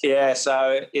 Yeah,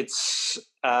 so it's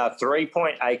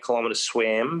 3.8 kilometre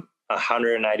swim,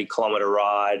 180 kilometre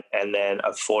ride, and then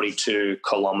a 42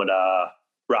 kilometre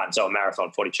run. So a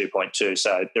marathon, 42.2.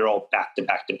 So they're all back to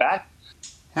back to back.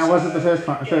 How was it the first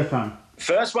time?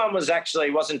 First one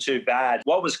wasn't too bad.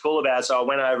 What was cool about it, so I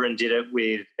went over and did it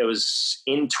it was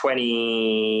in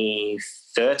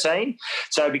 2013.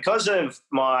 So because of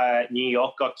my New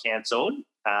York got cancelled,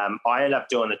 I ended up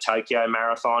doing the Tokyo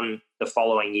Marathon the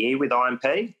following year with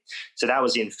IMP. So that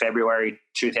was in February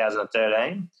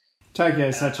 2013. Tokyo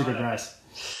is such a good race.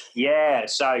 Yeah,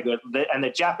 so good. And the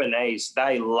Japanese,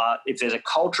 they love, if there's a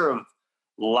culture of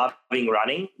loving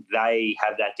running, they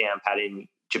have that down pat in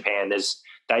Japan.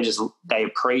 They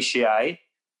appreciate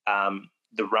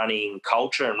the running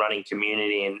culture and running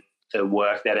community and the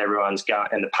work that everyone's going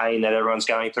and the pain that everyone's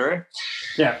going through.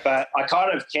 Yeah. But I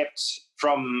kind of kept,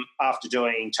 from after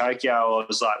doing Tokyo, I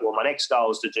was like, well, my next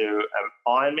goal is to do an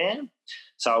Ironman.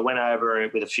 So I went over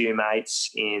with a few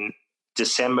mates in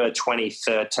December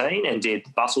 2013 and did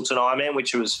the Busselton Ironman,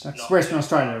 which was... That's Western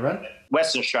Australia, right?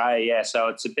 Western Australia, yeah. So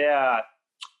it's about,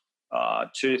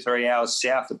 2-3 hours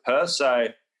south of Perth. So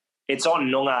it's on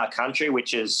Noongar country,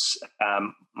 which is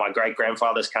my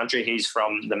great-grandfather's country. He's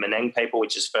from the Meneng people,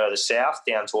 which is further south,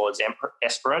 down towards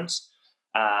Esperance.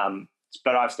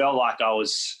 But I felt like I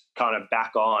was kind of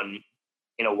back on,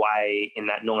 in a way, in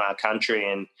that Noongar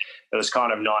country, and it was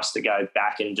kind of nice to go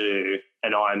back and do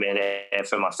an Ironman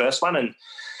for my first one. And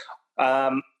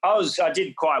I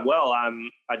did quite well.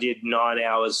 I did 9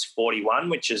 hours 41,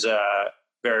 which is a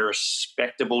very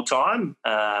respectable time.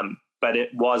 But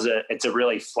it's a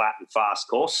really flat and fast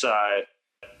course. So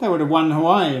they would have won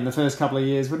Hawaii in the first couple of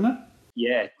years, wouldn't it?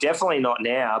 Yeah, definitely not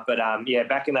now. But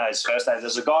back in those first days,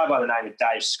 there's a guy by the name of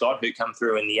Dave Scott who come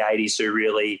through in the 80s who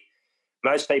really,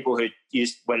 most people who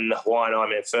used, when the Hawaiian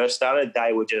Ironman first started,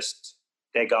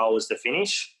 their goal was to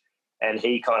finish. And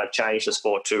he kind of changed the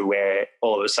sport to where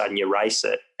all of a sudden you race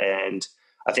it. And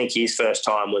I think his first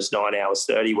time was 9 hours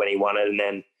 30 when he won it. And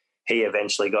then he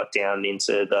eventually got down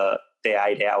into the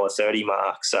 8 hour 30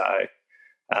 mark. So,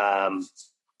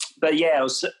 but yeah,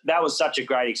 that was such a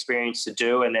great experience to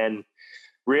do. And then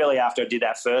really after I did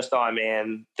that first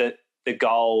Ironman, the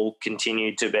goal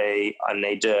continued to be I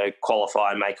need to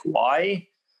qualify and make Hawaii.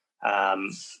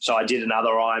 So I did another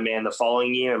Ironman the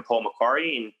following year in Port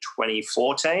Macquarie in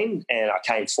 2014, and I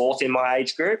came fourth in my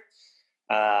age group.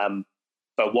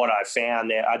 But what I found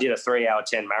there, I did a 3 hour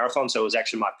 10 marathon, so it was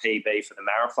actually my PB for the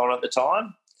marathon at the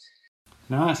time.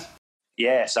 Nice.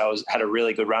 Yeah, so had a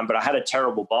really good run, but I had a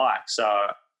terrible bike. So,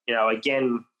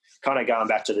 again, kind of going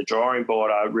back to the drawing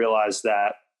board, I realised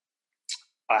that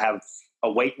I have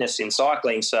a weakness in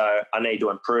cycling, so I need to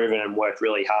improve it and work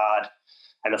really hard.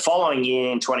 And the following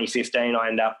year in 2015, I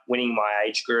ended up winning my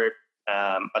age group.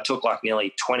 I took like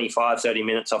nearly 25, 30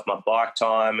 minutes off my bike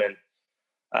time, and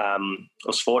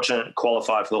was fortunate to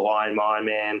qualify for the Hawaiian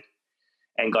Ironman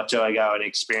and got to go and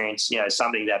experience,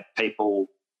 something that people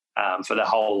for their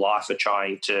whole life are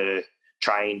trying to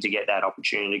train to get that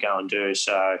opportunity to go and do.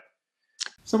 So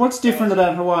what's different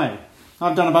about Hawaii?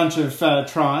 I've done a bunch of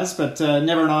tries, but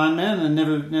never an Ironman and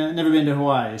never been to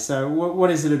Hawaii. So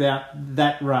what is it about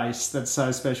that race that's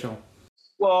so special?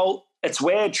 Well, it's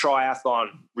where triathlon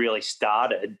really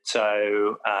started.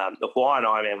 So the Hawaiian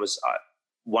Ironman was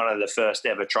one of the first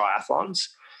ever triathlons,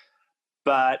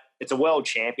 but it's a world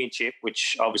championship,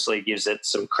 which obviously gives it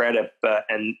some credit.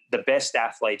 And the best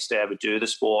athletes to ever do the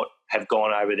sport have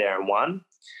gone over there and won.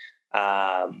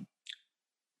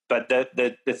 But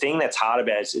the thing that's hard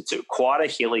about it is it's quite a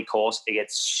hilly course. It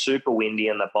gets super windy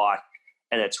on the bike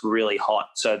and it's really hot.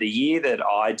 So the year that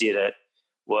I did it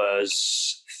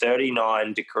was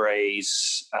 39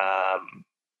 degrees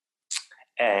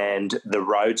and the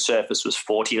road surface was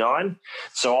 49.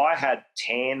 So I had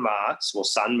tan marks,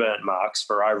 sunburnt marks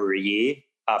for over a year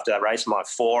after that race. My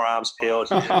forearms peeled.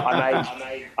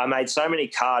 I made so many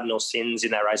cardinal sins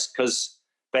in that race because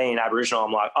being Aboriginal,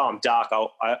 I'm like, I'm dark.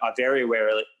 I very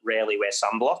rarely wear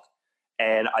sunblock.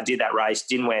 And I did that race,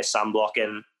 didn't wear sunblock.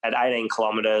 And at 18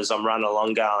 kilometres, I'm running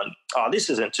along going, this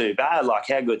isn't too bad. Like,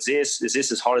 how good's this? Is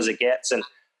this as hot as it gets? And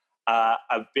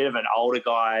a bit of an older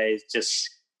guy just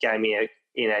gave me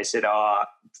he said, a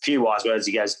few wise words.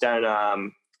 He goes,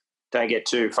 don't get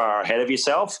too far ahead of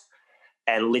yourself.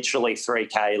 And literally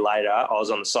 3K later, I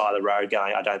was on the side of the road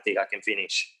going, I don't think I can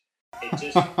finish.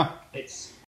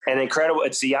 It's and incredible.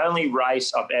 It's the only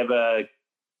race I've ever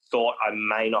thought I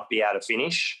may not be able to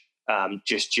finish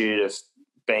just due to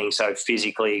being so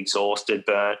physically exhausted,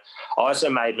 burnt. I also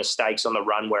made mistakes on the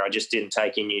run where I just didn't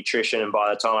take in nutrition, and by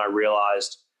the time I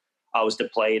realised I was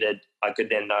depleted, I could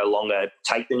then no longer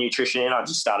take the nutrition in. I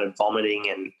just started vomiting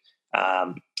and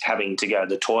having to go to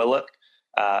the toilet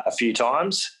a few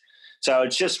times. So in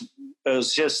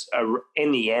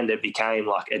the end, it became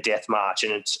like a death march,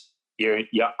 and it's your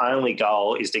only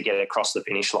goal is to get across the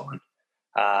finish line.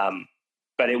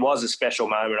 But it was a special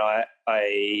moment.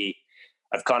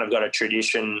 I've kind of got a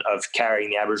tradition of carrying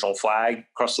the Aboriginal flag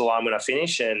across the line when I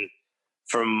finish, and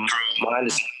from my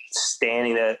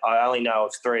understanding that I only know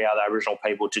of 3 other Aboriginal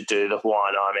people to do the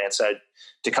Hawaiian Ironman. So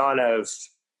to kind of,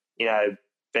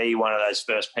 be one of those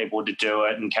first people to do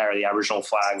it and carry the Aboriginal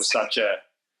flag was such a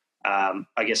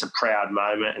proud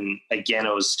moment. And again,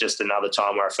 it was just another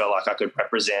time where I felt like I could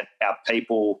represent our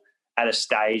people at a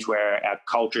stage where our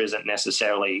culture isn't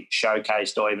necessarily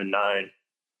showcased or even known.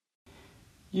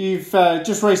 You've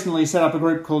just recently set up a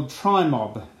group called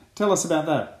TriMob. Tell us about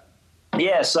that.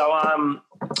 Yeah, so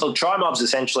TriMob's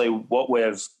essentially what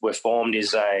we've formed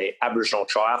is a Aboriginal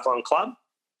triathlon club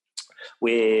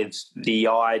with the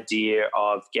idea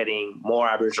of getting more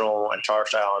Aboriginal and Torres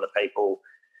Strait Islander people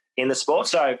in the sport.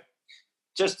 So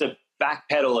just to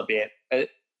backpedal a bit,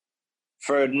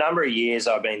 for a number of years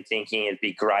I've been thinking it'd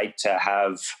be great to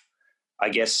have I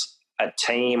guess, a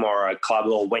team or a club,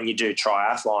 or when you do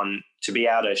triathlon, to be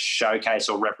able to showcase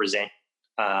or represent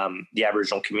the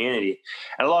Aboriginal community.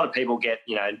 And a lot of people get,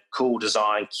 cool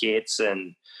design kits.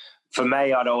 And for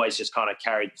me, I'd always just kind of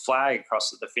carried the flag across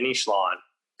the finish line.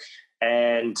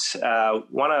 And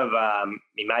one of my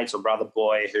mates or brother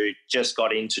boy who just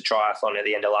got into triathlon at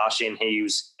the end of last year, and he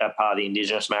was a part of the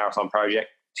Indigenous Marathon Project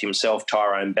himself,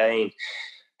 Tyrone Bean,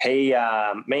 me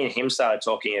and him started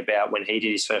talking about when he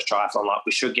did his first triathlon, like,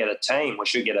 we should get a team. We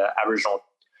should get an Aboriginal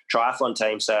triathlon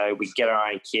team so we get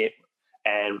our own kit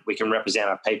and we can represent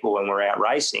our people when we're out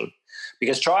racing.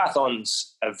 Because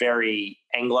triathlon's a very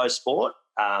Anglo sport.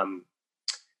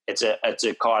 It's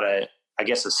a kind of, I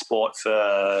guess, a sport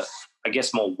for, I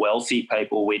guess, more wealthy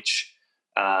people, which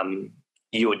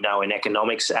you would know in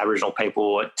economics, Aboriginal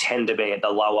people tend to be at the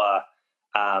lower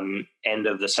end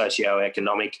of the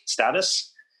socioeconomic status.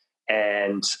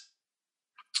 And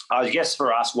I guess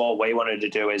for us, what we wanted to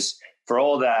do is, for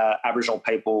all the Aboriginal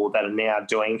people that are now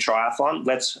doing triathlon,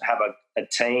 let's have a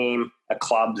team, a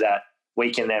club that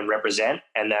we can then represent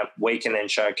and that we can then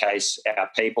showcase our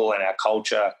people and our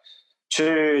culture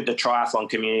to the triathlon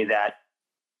community that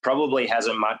probably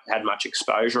hasn't had much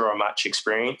exposure or much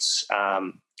experience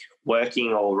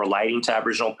working or relating to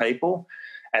Aboriginal people.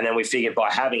 And then we figured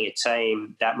by having a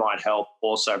team, that might help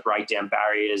also break down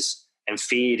barriers and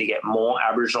fear to get more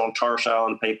Aboriginal and Torres Strait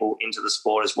Islander people into the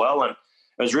sport as well. And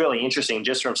it was really interesting,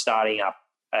 just from starting up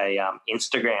a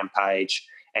Instagram page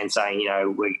and saying,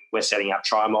 we're setting up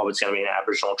Tri-Mob, it's going to be an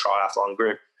Aboriginal triathlon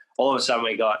group. All of a sudden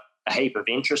we got a heap of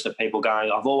interest of people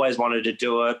going, I've always wanted to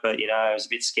do it, but, I was a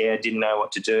bit scared, didn't know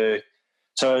what to do.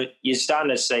 So you're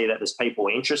starting to see that there's people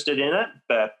interested in it.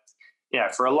 But,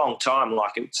 for a long time,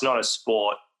 like, it's not a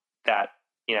sport that,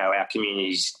 our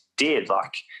communities did.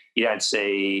 Like, you don't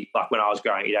see, like when I was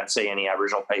growing, you don't see any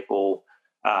Aboriginal people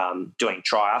doing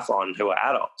triathlon who are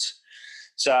adults.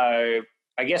 So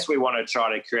I guess we want to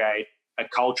try to create a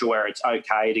culture where it's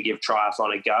okay to give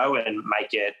triathlon a go and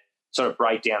make it sort of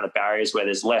break down the barriers where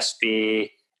there's less fear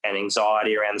and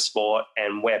anxiety around the sport,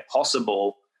 and where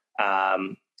possible,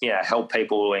 help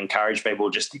people, encourage people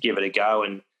just to give it a go.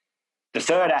 And the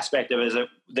third aspect of it is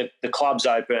that the club's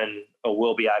open, or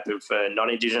will be open, for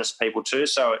non-Indigenous people too.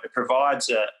 So it provides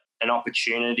an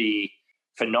opportunity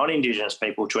for non-Indigenous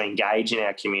people to engage in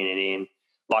our community. And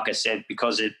like I said,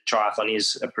 because triathlon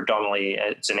is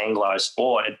it's an Anglo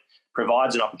sport, it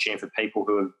provides an opportunity for people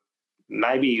who have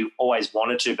maybe always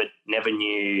wanted to but never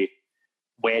knew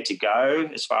where to go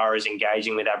as far as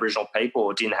engaging with Aboriginal people,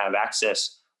 or didn't have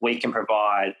access. We can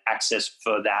provide access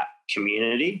for that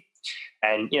community.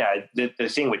 And, the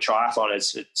thing with triathlon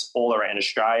is it's all around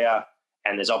Australia,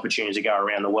 and there's opportunities to go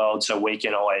around the world, so we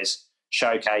can always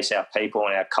showcase our people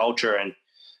and our culture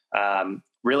and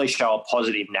really show a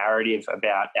positive narrative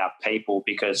about our people.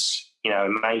 Because,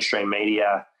 in mainstream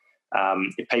media,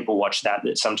 if people watch that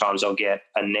sometimes they'll get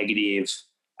a negative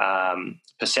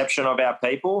perception of our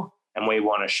people, and we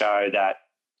want to show that,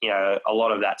 a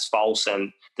lot of that's false,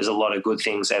 and there's a lot of good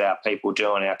things that our people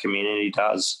do and our community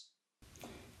does.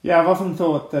 Yeah, I've often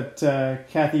thought that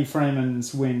Kathy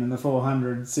Freeman's win in the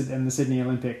 400 in the Sydney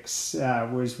Olympics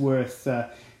was worth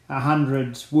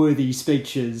 100 worthy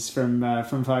speeches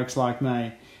from folks like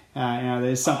me.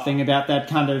 There's something about that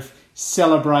kind of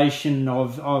celebration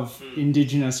of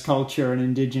Indigenous culture and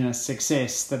Indigenous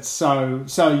success that's so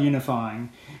unifying.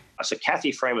 So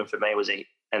Kathy Freeman for me was an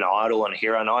idol and a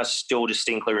hero, and I still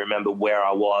distinctly remember where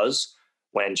I was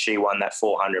when she won that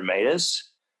 400 metres.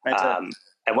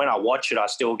 And when I watch it, I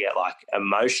still get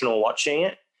emotional watching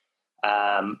it.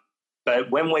 But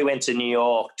when we went to New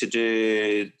York to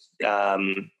do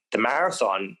the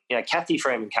marathon, Kathy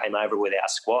Freeman came over with our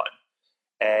squad,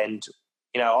 and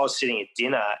I was sitting at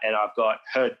dinner and I've got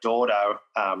her daughter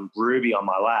Ruby on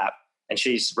my lap, and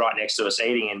she's right next to us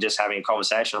eating and just having a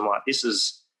conversation. I'm like, this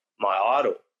is my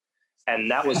idol, and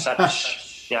that was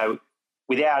such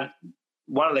without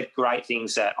one of the great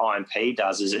things that IMP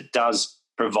does is it does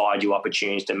provide you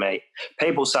opportunities to meet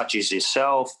people such as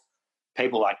yourself,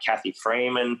 people like Kathy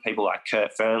Freeman, people like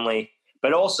Kurt Fernley,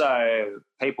 but also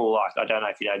people like, I don't know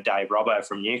if you know Dave Robbo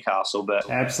from Newcastle, but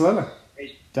absolutely,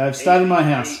 Dave stayed in my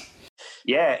house.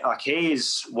 He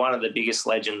is one of the biggest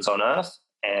legends on earth,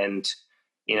 and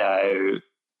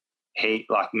he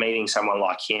meeting someone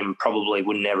like him probably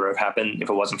would never have happened if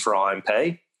it wasn't for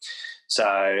IMP.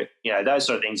 So those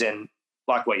sort of things, and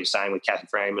like what you're saying with Kathy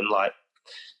Freeman,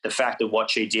 the fact of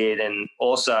what she did, and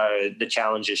also the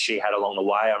challenges she had along the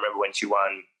way. I remember when she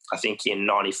won, I think in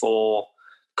 94,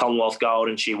 Commonwealth gold,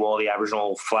 and she wore the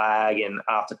Aboriginal flag, and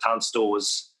Arthur Tunstall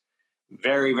was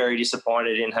very, very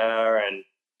disappointed in her, and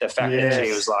the fact that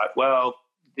she was like, well,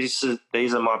 these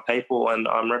are my people, and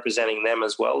I'm representing them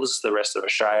as well as the rest of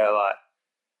Australia.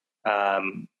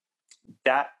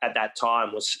 That at that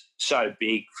time was so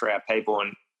big for our people,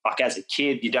 and like as a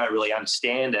kid you don't really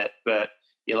understand it, but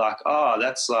you're like, oh,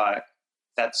 that's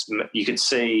you could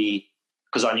see,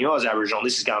 because I knew I was Aboriginal.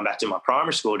 This is going back to my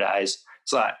primary school days.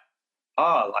 It's like,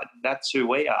 oh, like that's who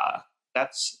we are.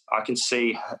 I can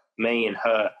see me and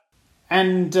her.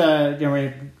 And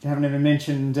we haven't even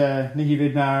mentioned Nicky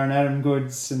Vidmar and Adam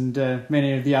Goods and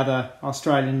many of the other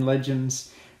Australian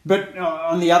legends. But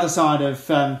on the other side of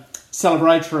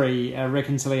celebratory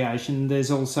reconciliation,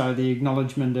 there's also the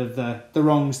acknowledgement of the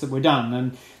wrongs that were done.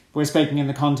 And we're speaking in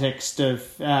the context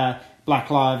of Black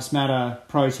Lives Matter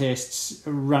protests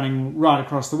running right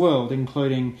across the world,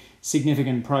 including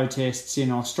significant protests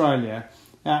in Australia.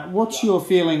 What's your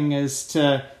feeling as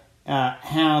to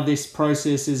how this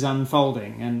process is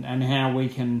unfolding and how we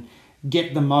can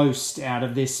get the most out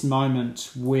of this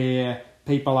moment where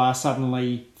people are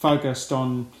suddenly focused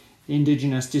on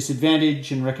Indigenous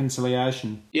disadvantage and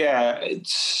reconciliation? Yeah,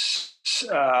 it's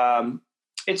an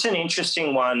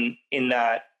interesting one in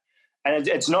that, and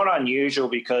it's not unusual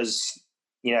because,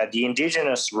 the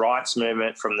Indigenous rights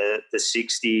movement from the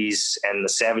 60s and the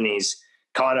 70s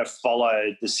kind of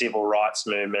followed the civil rights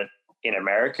movement in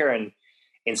America, and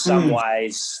in some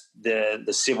ways the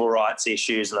civil rights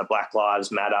issues and the Black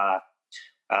Lives Matter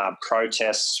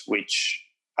protests, which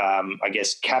I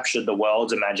guess captured the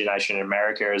world's imagination in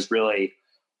America, has really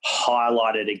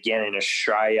highlighted again in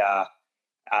Australia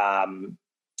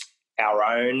our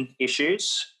own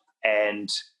issues. And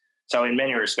so in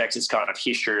many respects it's kind of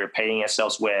history repeating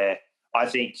itself, where I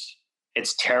think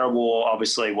it's terrible,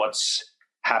 obviously, what's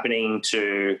happening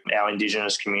to our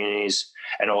Indigenous communities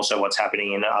and also what's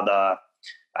happening in other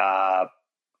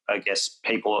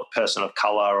person of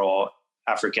colour or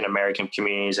African-American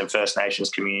communities and First Nations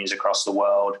communities across the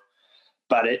world.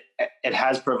 But it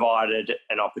has provided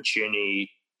an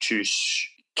opportunity to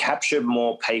capture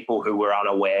more people who were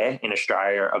unaware in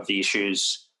Australia of the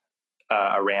issues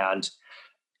around,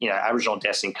 Aboriginal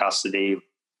deaths in custody,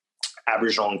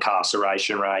 Aboriginal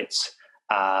incarceration rates,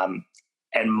 and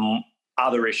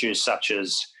other issues such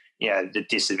as, the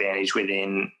disadvantage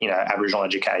within, Aboriginal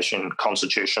education,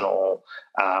 constitutional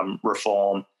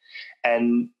reform.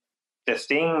 And the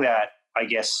thing that I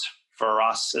guess for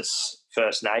us as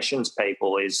First Nations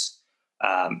people is,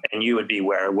 and you would be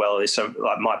aware well of this,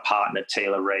 like my partner,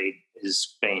 Tila Reid,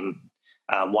 has been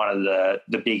one of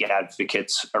the big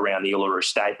advocates around the Uluru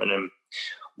Statement. And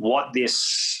what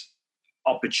this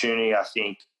opportunity, I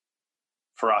think,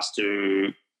 for us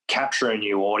to capture a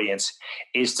new audience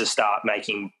is to start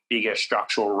making bigger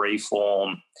structural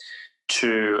reform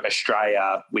to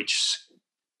Australia, which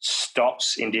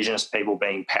stops Indigenous people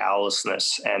being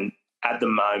powerlessness. And at the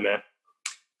moment,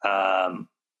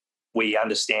 we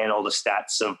understand all the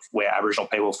stats of where Aboriginal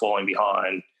people are falling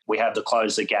behind. We have the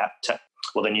Close the Gap,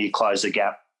 the new Close the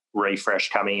Gap refresh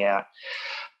coming out.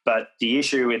 But the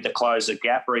issue with the Close the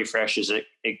Gap refresh is it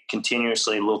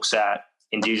continuously looks at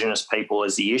Indigenous people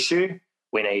as the issue.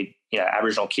 We need,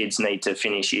 Aboriginal kids need to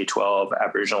finish Year 12.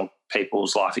 Aboriginal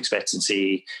people's life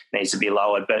expectancy needs to be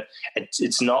lowered. But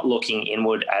it's not looking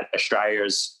inward at Australia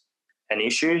as an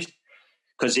issue,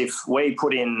 because if we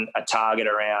put in a target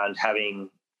around having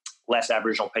less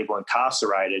Aboriginal people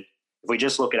incarcerated, if we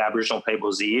just look at Aboriginal people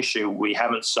as the issue, we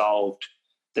haven't solved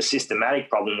the systematic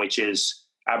problem, which is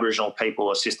Aboriginal people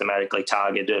are systematically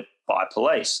targeted by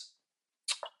police.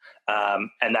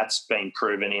 And that's been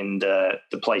proven in the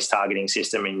police targeting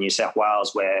system in New South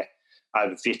Wales, where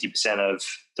over 50% of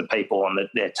the people on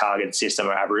their targeted system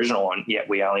are Aboriginal, and yet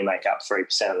we only make up 3%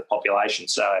 of the population.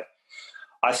 So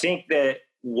I think that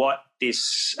what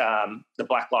this the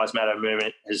Black Lives Matter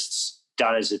movement has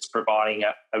done is it's providing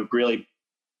a really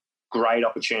great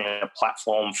opportunity and a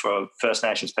platform for First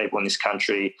Nations people in this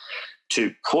country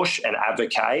to push and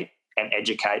advocate and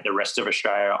educate the rest of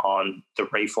Australia on the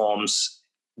reforms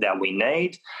that we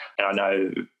need. And I know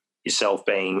yourself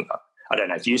being, I don't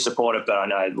know if you support it, but I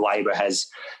know Labor has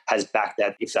backed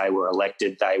that if they were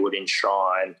elected, they would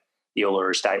enshrine the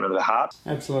Uluru Statement of the Heart.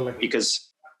 Absolutely. Because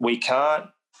we can't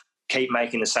keep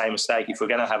making the same mistake. If we're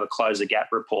going to have a Close the Gap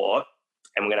report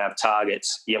and we're going to have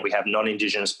targets, yet we have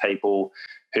non-Indigenous people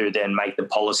who then make the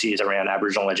policies around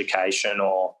Aboriginal education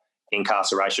or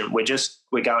incarceration,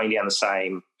 we're going down the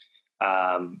same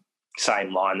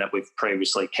line that we've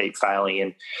previously keep failing.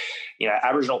 And,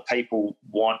 Aboriginal people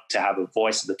want to have a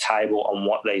voice at the table on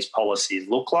what these policies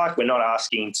look like. We're not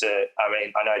asking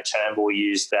I know Turnbull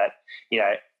used that,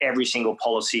 every single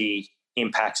policy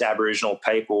impacts Aboriginal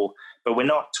people, but we're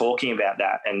not talking about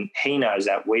that. And he knows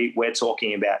that we're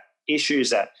talking about issues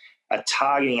that are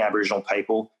targeting Aboriginal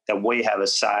people, that we have a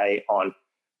say on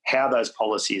how those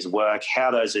policies work, how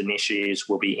those initiatives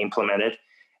will be implemented,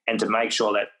 and to make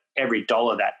sure that every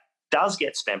dollar that does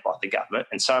get spent by the government,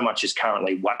 and so much is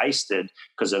currently wasted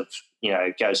because of,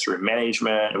 it goes through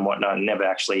management and whatnot and never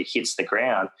actually hits the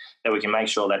ground, that we can make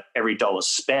sure that every dollar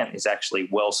spent is actually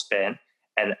well spent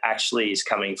and actually is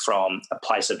coming from a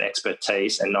place of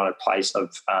expertise and not a place of,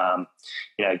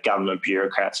 government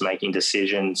bureaucrats making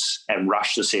decisions and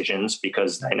rush decisions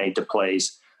because they need to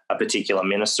please a particular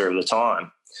minister at the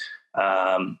time.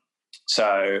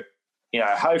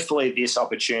 Hopefully this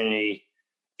opportunity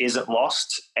isn't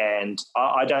lost, and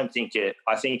I don't think it.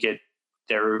 I think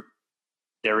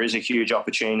there is a huge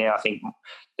opportunity now. I think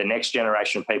the next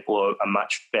generation of people are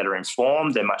much better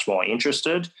informed. They're much more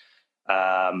interested.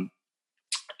 And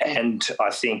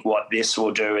I think what this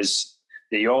will do is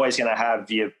that you're always going to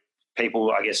have your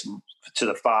people, I guess, to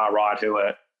the far right who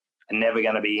are never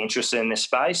going to be interested in this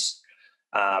space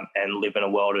and live in a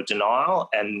world of denial.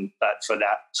 But for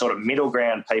that sort of middle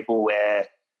ground people where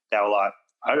they were like,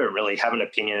 I don't really have an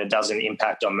opinion, it doesn't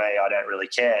impact on me, I don't really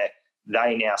care,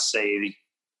 they now see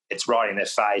it's right in their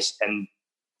face and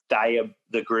they are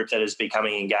the group that is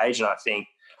becoming engaged. And I think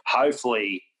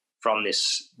hopefully from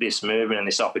this movement and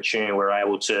this opportunity, we're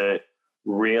able to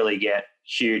really get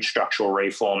huge structural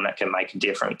reform that can make a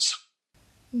difference.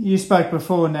 You spoke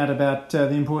before, Nat, about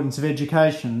the importance of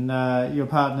education. Your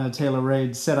partner, Taylor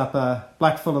Reid, set up a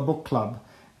Blackfella book club.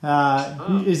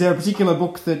 Is there a particular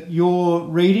book that you're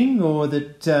reading or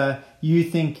that you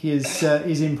think is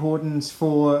important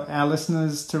for our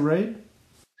listeners to read?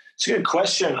 It's a good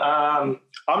question. I'm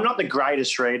not the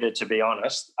greatest reader, to be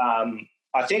honest.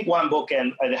 I think one book,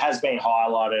 and it has been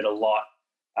highlighted a lot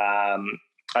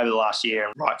over the last year,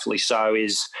 and rightfully so,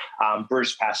 is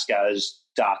Bruce Pascoe's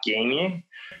Dark Emu.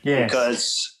 Yes.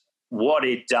 Because what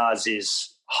it does is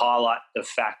highlight the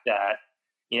fact that,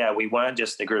 we weren't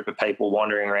just a group of people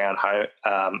wandering around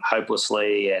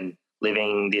hopelessly and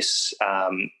living this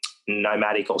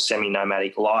nomadic or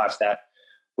semi-nomadic life, that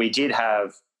we did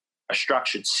have a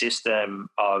structured system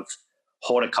of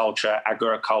horticulture,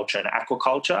 agriculture and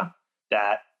aquaculture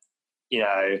that,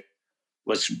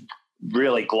 was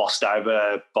really glossed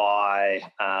over by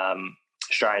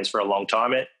Australians for a long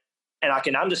time. And I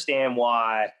can understand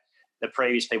why the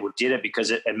previous people did it,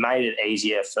 because it made it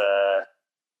easier for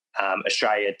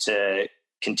Australia to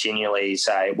continually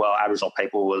say, well, Aboriginal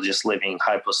people were just living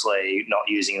hopelessly, not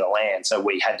using the land, so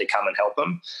we had to come and help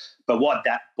them. But what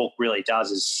that book really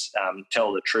does is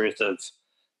tell the truth of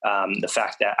the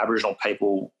fact that Aboriginal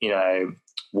people,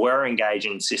 were engaged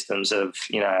in systems of,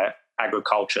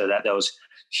 agriculture, that there was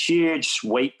huge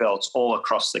wheat belts all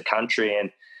across the country,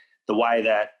 and the way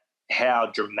that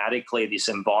how dramatically this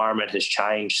environment has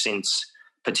changed since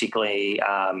particularly,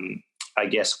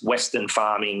 Western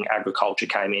farming agriculture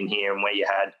came in here, and where you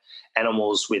had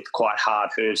animals with quite hard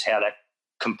hooves, how that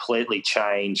completely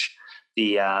changed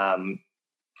the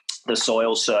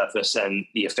soil surface and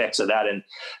the effects of that. And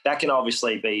that can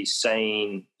obviously be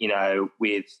seen,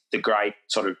 with the great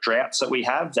sort of droughts that we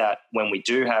have, that when we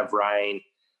do have rain,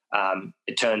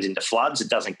 it turns into floods. It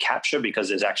doesn't capture because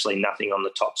there's actually nothing on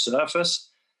the top surface.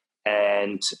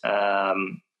 And,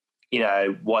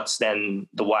 what's then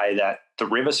the way that the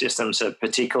river systems are,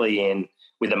 particularly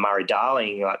with the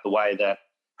Murray-Darling, like the way that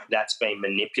that's been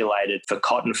manipulated for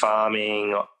cotton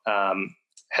farming,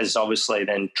 has obviously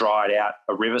then dried out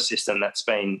a river system that's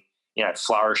been,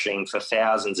 flourishing for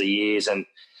thousands of years. And,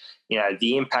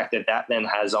 the impact that then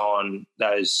has on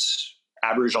those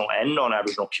Aboriginal and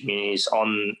non-Aboriginal communities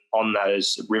on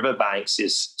those riverbanks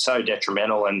is so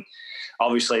detrimental. And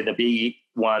obviously the big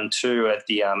one too at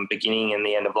the beginning and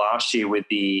the end of last year with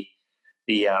the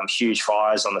huge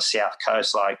fires on the south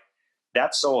coast, like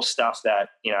that's all stuff that,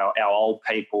 our old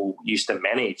people used to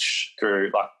manage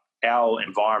through, like our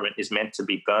environment is meant to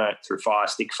be burnt through fire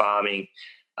stick farming,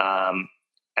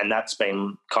 and that's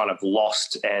been kind of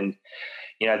lost. And,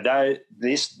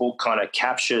 this book kind of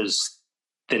captures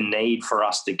the need for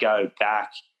us to go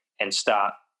back and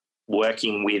start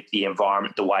working with the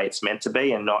environment the way it's meant to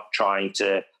be, and not trying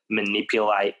to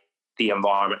manipulate the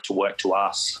environment to work to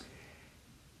us.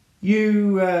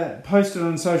 You posted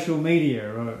on social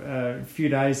media a few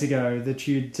days ago that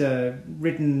you'd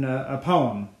written a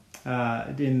poem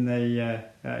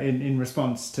in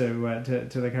response to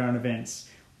the current events.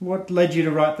 What led you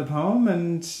to write the poem?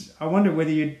 And I wonder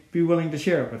whether you'd be willing to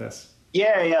share it with us.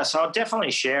 Yeah. So I'll definitely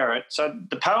share it. So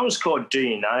the poem's called "Do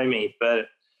You Know Me?" But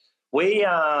we,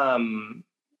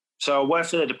 so I work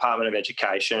for the Department of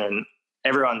Education, and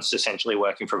everyone's essentially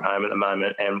working from home at the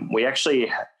moment. And we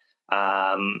actually,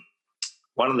 one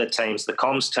one of the teams, the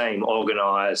comms team,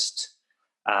 organised,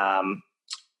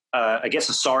 I guess,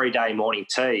 a sorry day morning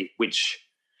tea, which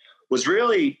was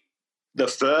really the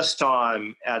first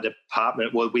time our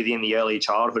department, within the early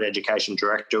childhood education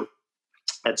director,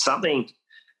 that something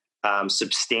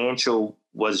substantial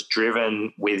was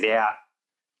driven without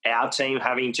our team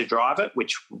having to drive it,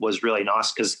 which was really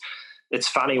nice, because it's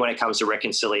funny when it comes to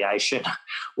reconciliation.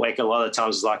 Like, a lot of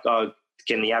times it's like, oh,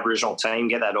 can the Aboriginal team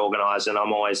get that organised? And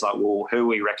I'm always like, well, who are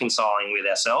we reconciling with,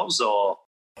 ourselves? Or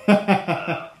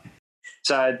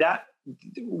so that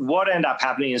what ended up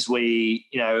happening is we,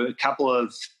 a couple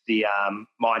of the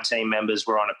my team members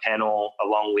were on a panel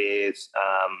along with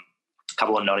a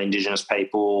couple of non-Indigenous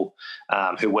people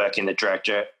who work in the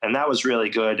directorate, and that was really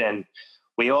good. And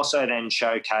we also then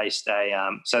showcased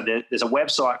there's a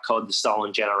website called the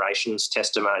Stolen Generations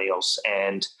Testimonials,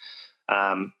 and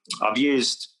I've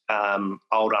used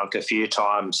old Unc a few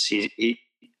times.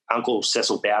 Uncle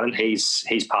Cecil Bowden,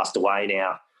 he's passed away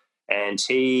now, and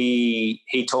he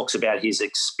talks about his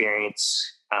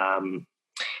experience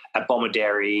at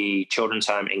Bomaderry Children's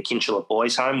Home and Kinchela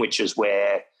Boys Home, which is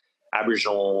where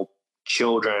Aboriginal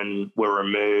children were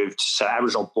removed. So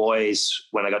Aboriginal boys,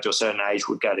 when they got to a certain age,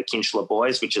 would go to Kinchela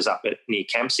Boys, which is up near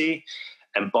Kempsey,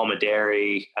 and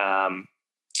Bomaderry,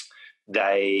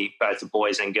 both the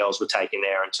boys and girls were taken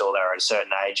there until they were at a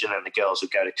certain age, and then the girls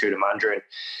would go to Cootamundra. And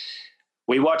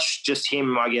we watched just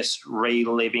him, I guess,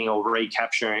 reliving or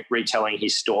retelling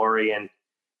his story, and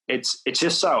it's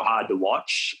just so hard to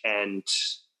watch, and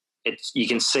you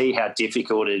can see how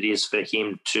difficult it is for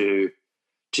him to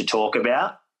talk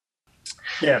about.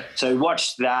 Yeah. So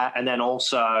watch that, and then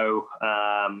also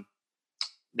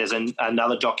there's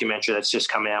another documentary that's just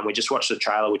come out. We just watched the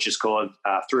trailer, which is called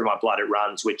Through My Blood It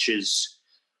Runs, which is,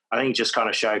 I think, just kind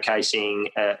of showcasing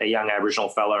a young Aboriginal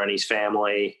fella and his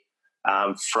family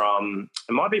it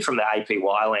might be from the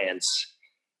APY lands.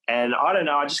 And I don't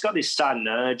know, I just got this sudden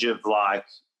urge of, like,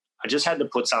 I just had to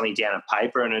put something down on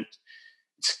paper, and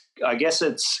I guess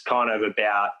it's kind of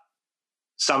about,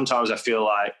 sometimes I feel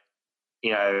like,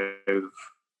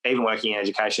 even working in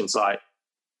education, it's like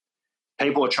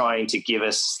people are trying to give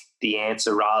us the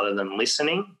answer rather than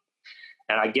listening.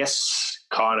 And I guess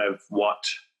kind of what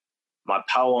my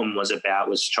poem was about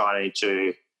was trying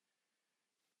to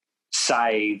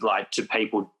say, like, to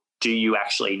people, do you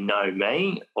actually know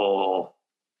me? Or,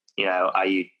 are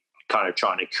you kind of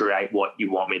trying to create what you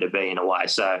want me to be in a way?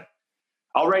 So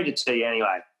I'll read it to you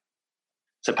anyway.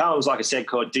 So poems, like I said,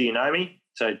 called Do You Know Me?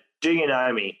 So, do you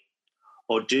know me?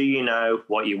 Or do you know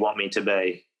what you want me to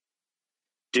be?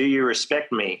 Do you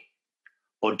respect me?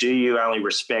 Or do you only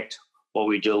respect what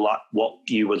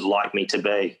you would like me to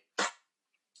be?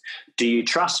 Do you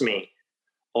trust me?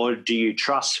 Or do you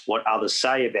trust what others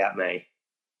say about me?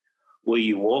 Will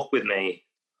you walk with me?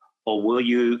 Or will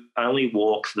you only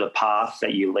walk the path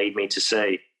that you lead me to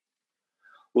see?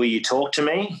 Will you talk to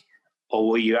me? Or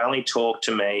will you only talk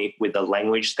to me with the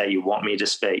language that you want me to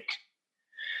speak?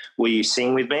 Will you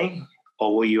sing with me?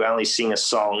 Or will you only sing a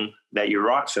song that you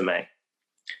write for me?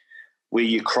 Will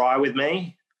you cry with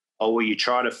me? Or will you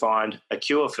try to find a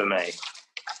cure for me?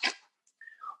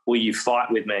 Will you fight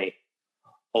with me?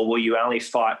 Or will you only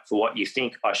fight for what you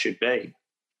think I should be?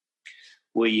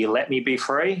 Will you let me be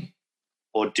free?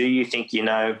 Or do you think you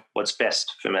know what's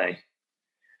best for me?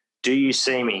 Do you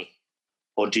see me?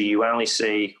 Or do you only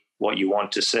see what you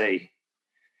want to see?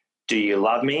 Do you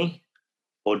love me?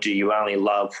 Or do you only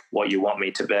love what you want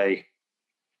me to be?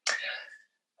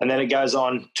 And then it goes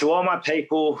on, to all my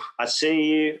people, I see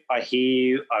you, I hear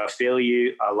you, I feel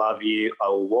you, I love you, I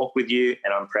will walk with you,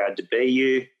 and I'm proud to be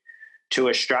you. To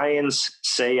Australians,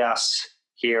 see us,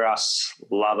 hear us,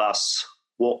 love us,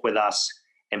 walk with us,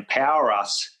 empower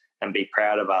us, and be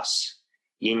proud of us.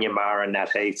 Yinyamara Nat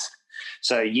Heath.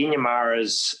 So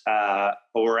Yinyamara's a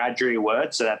Wiradjuri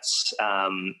word, so that's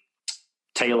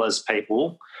Tila's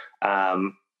people,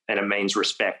 and it means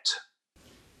respect.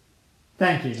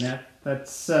 Thank you, Nat.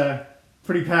 That's a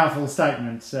pretty powerful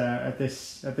statement at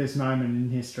this moment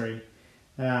in history.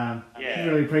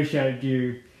 Really appreciate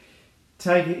you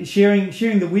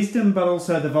sharing the wisdom, but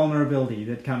also the vulnerability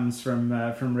that comes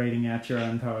from reading out your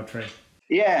own poetry.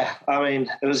 Yeah, I mean,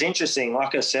 it was interesting.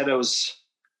 Like I said,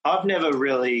 I've never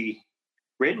really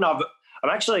written. I'm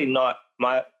actually not.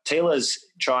 Tila's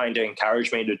trying to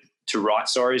encourage me to write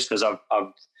stories, because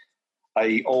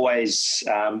I always.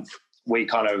 We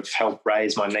kind of help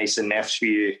raise my niece and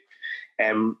nephew,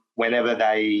 and whenever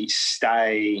they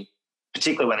stay,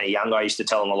 particularly when they're younger, I used to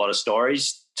tell them a lot of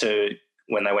stories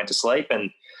when they went to sleep,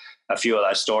 and a few of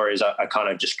those stories I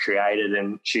kind of just created,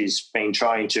 and she's been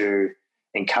trying to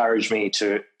encouraged me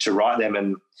to write them.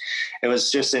 And it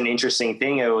was just an interesting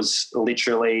thing. It was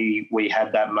literally, we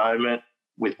had that moment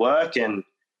with work, and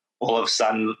all of a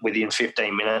sudden within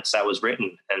 15 minutes that was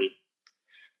written. And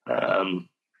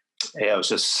it was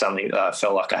just something that I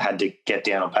felt like I had to get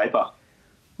down on paper.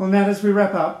 Well, Nat, as we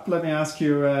wrap up, let me ask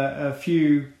you a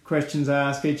few questions I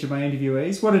ask each of my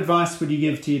interviewees. What advice would you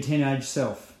give to your teenage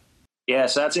self? Yeah,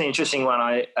 so that's an interesting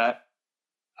one.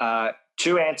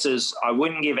 Two answers. I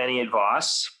wouldn't give any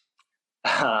advice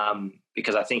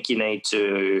because I think you need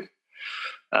to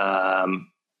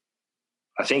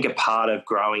I think a part of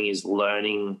growing is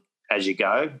learning as you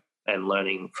go and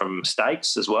learning from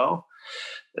mistakes as well.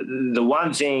 The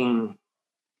one thing,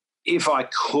 if I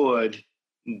could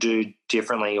do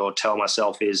differently or tell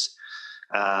myself, is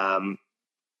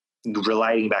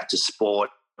relating back to sport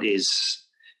is,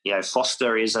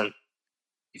 Foster isn't,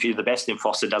 if you're the best in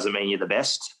Foster doesn't mean you're the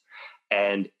best.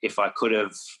 And if I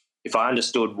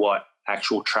understood what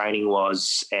actual training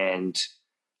was and,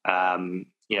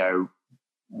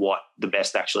 what the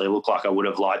best actually looked like, I would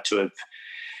have liked to have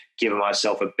given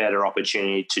myself a better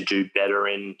opportunity to do better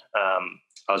in,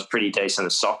 I was pretty decent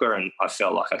at soccer and I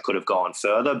felt like I could have gone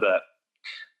further, but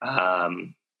I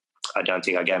don't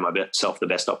think I gave myself the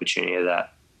best opportunity of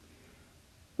that.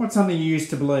 What's something you used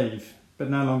to believe but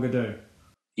no longer do?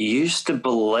 Used to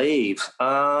believe?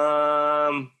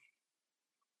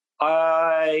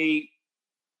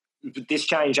 This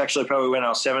changed actually probably when I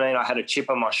was 17. I had a chip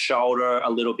on my shoulder a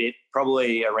little bit,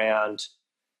 probably around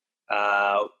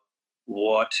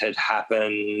what had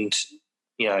happened,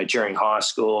 during high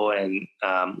school and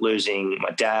losing my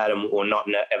dad or not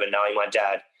ever knowing my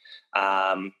dad,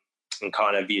 and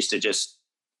kind of used to just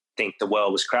think the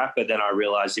world was crap. But then I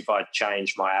realised if I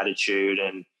changed my attitude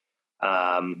and,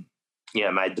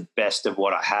 made the best of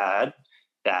what I had,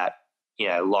 that,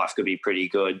 life could be pretty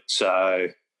good. So,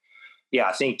 yeah,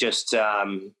 I think just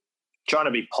trying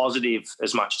to be positive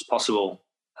as much as possible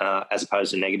as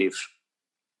opposed to negative.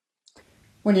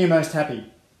 When are you most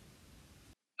happy?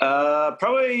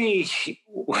 Probably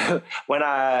when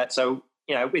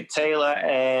with Tila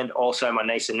and also my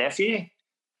niece and nephew.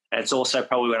 And it's also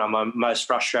probably when I'm most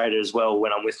frustrated as well,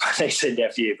 when I'm with my niece and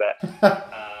nephew. But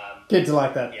kids are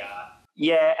like that.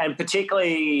 Yeah, and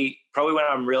particularly probably when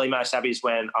I'm really most happy is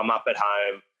when I'm up at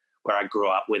home where I grew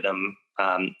up with them.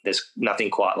 There's nothing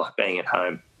quite like being at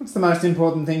home. What's the most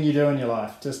important thing you do in your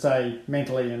life to stay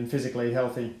mentally and physically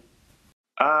healthy?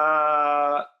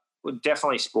 Well,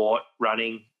 definitely sport,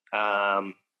 running.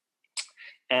 And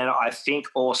I think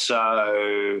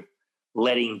also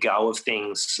letting go of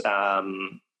things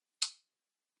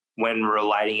when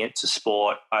relating it to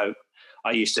sport. I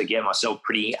used to get myself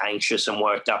pretty anxious and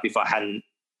worked up if I hadn't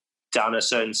done a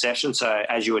certain session. So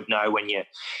as you would know, when you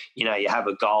have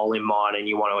a goal in mind and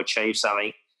you want to achieve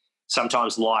something,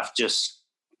 sometimes life just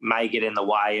may get in the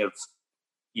way of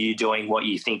you doing what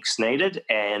you think's needed.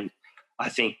 And I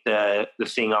think the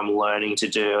thing I'm learning to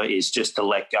do is just to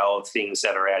let go of things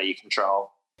that are out of your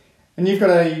control. And you've got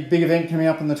a big event coming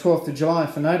up on the 12th of July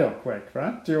for NAIDOC Week,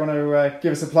 right? Do you want to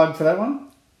give us a plug for that one?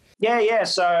 Yeah.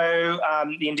 So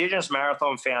the Indigenous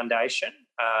Marathon Foundation,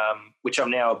 which I'm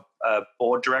now a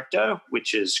board director,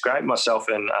 which is great. Myself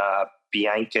and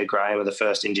Bianca Graham are the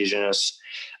first Indigenous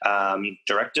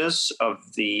directors of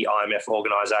the IMF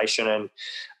organisation. And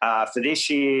for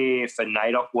this year, for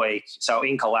NAIDOC Week, so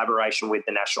in collaboration with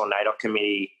the National NAIDOC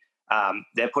Committee,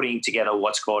 they're putting together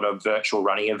what's called a virtual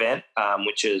running event,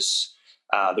 which is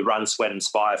the Run, Sweat,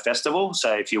 Inspire Festival.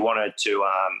 So if you wanted to,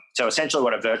 so essentially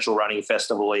what a virtual running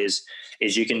festival is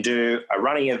you can do a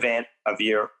running event of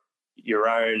your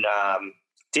own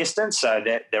distance. So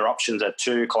their options are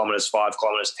 2 kilometres, 5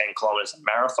 kilometres, 10 kilometres,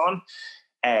 marathon,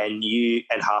 and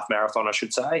half marathon, I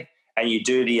should say. And you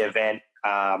do the event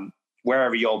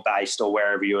wherever you're based or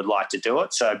wherever you would like to do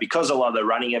it. So because a lot of the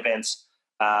running events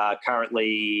are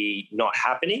currently not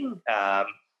happening,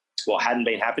 hadn't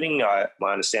been happening.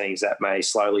 My understanding is that may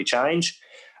slowly change.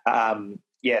 The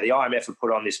IMF have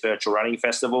put on this virtual running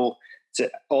festival.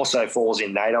 It also falls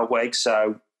in NAIDOC Week.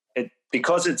 So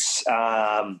because it's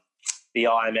the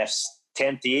IMF's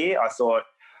 10th year, I thought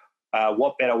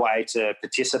what better way to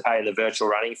participate in the virtual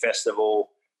running festival,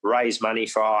 raise money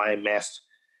for IMF,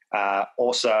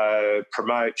 also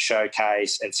promote,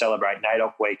 showcase and celebrate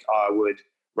NAIDOC Week. I would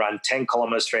run 10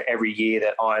 kilometres for every year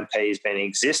that IMP has been in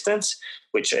existence,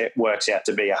 which it works out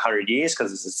to be 100 years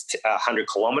because it's 100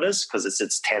 kilometres because it's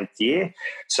its 10th year.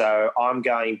 So I'm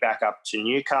going back up to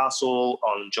Newcastle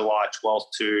on July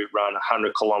 12th to run a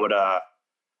 100-kilometre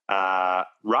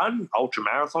run, ultra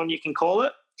marathon you can call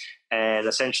it. And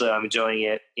essentially I'm doing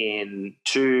it in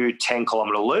 2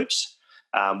 10-kilometre loops.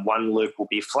 One loop will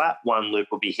be flat, one loop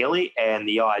will be hilly, and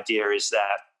the idea is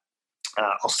that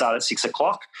I'll start at 6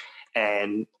 o'clock,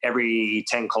 and every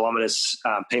 10 kilometres,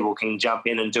 people can jump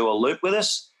in and do a loop with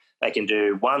us. They can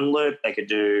do one loop. They could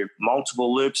do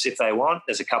multiple loops if they want.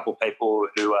 There's a couple of people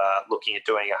who are looking at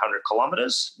doing 100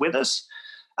 kilometres with us.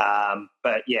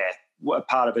 But, yeah,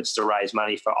 part of it's to raise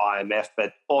money for IMF,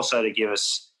 but also to give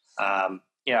us, a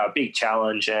big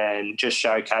challenge and just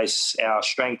showcase our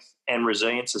strength and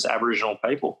resilience as Aboriginal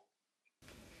people.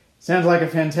 Sounds like a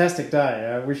fantastic day.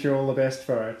 I wish you all the best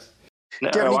for it. No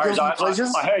worries.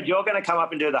 I heard you're going to come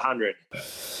up and do the 100.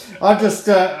 I've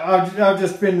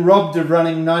just been robbed of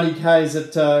running 90 Ks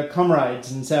at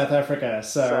Comrades in South Africa,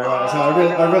 so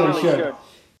I really should.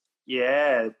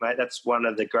 Yeah, mate, that's one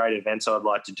of the great events I'd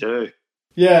like to do.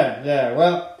 Yeah.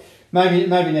 Well, maybe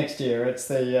next year. It's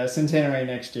the centenary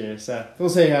next year, so we'll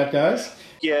see how it goes.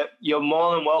 Yeah, you're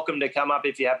more than welcome to come up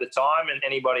if you have the time, and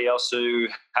anybody else who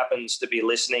happens to be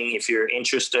listening, if you're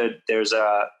interested, there's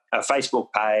a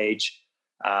Facebook page,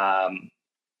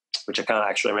 which I can't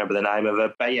actually remember the name of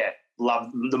it. But, yeah,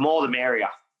 love the more the merrier.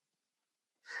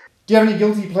 Do you have any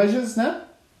guilty pleasures, Nat?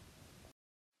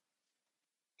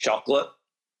 Chocolate.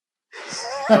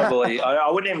 Probably. I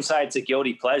wouldn't even say it's a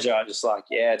guilty pleasure. I just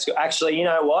it's good. Actually, you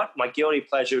know what? My guilty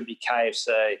pleasure would be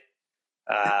KFC.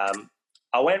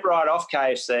 I went right off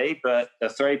KFC, but the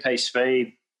 3-piece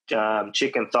feed,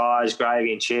 chicken thighs,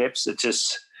 gravy and chips, it's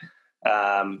just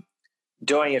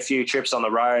doing a few trips on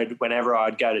the road. Whenever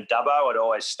I'd go to Dubbo, I'd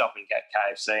always stop and get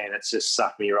KFC, and it's just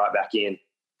sucked me right back in.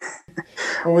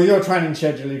 Well, with your training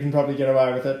schedule, you can probably get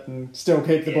away with it and still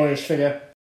keep the boyish figure.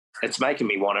 It's making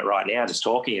me want it right now just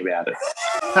talking about it.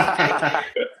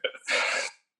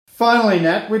 Finally,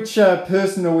 Nat, which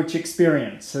person or which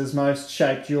experience has most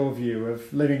shaped your view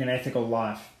of living an ethical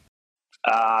life?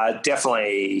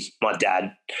 Definitely my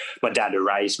dad. My dad who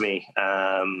raised me.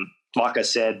 Like I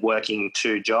said, working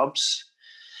 2 jobs.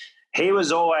 He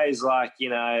was always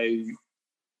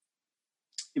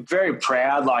very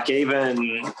proud,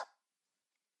 even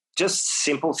just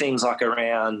simple things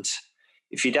around,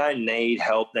 if you don't need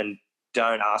help, then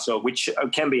don't ask for, which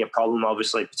can be a problem,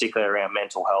 obviously, particularly around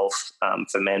mental health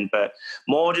for men, but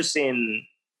more just in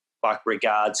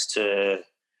regards to,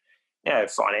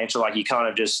 financial, you kind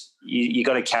of just, you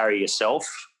got to carry yourself.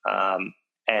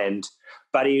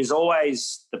 But he was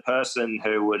always the person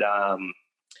who would,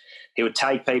 he would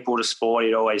take people to sport.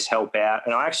 He'd always help out.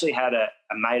 And I actually had a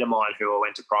mate of mine who I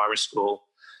went to primary school,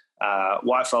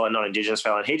 white fella, not Indigenous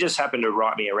fella, and he just happened to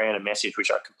write me a random message,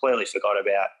 which I completely forgot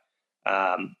about.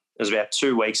 It was about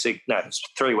 3 weeks ago,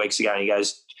 and he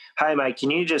goes, "Hey, mate,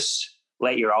 can you just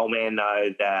let your old man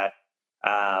know that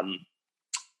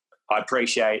I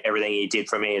appreciate everything he did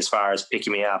for me as far as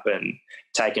picking me up and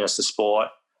taking us to sport.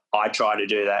 I try to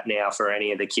do that now for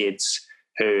any of the kids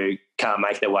who can't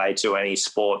make their way to any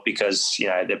sport because,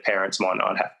 their parents might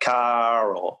not have a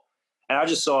car and I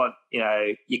just thought,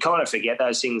 you kind of forget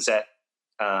those things that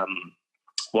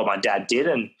what my dad did.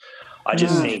 And I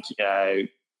just think,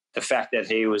 the fact that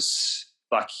he was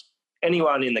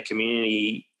anyone in the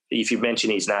community, if you mention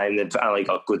his name, they've only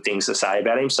got good things to say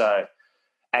about him. So,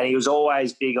 and he was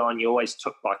always big on, you always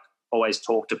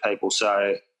talk to people.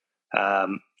 So,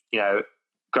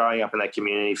 growing up in that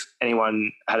community, if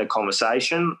anyone had a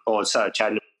conversation or started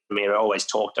chatting to me, I always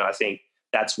talked. And I think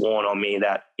that's worn on me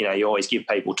that, you always give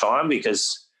people time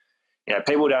because,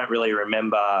 people don't really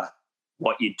remember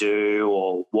what you do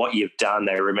or what you've done.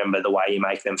 They remember the way you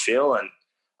make them feel. And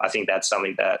I think that's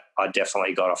something that I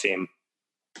definitely got off him.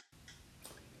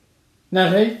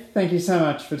 Nat Heath, thank you so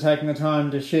much for taking the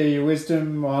time to share your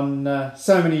wisdom on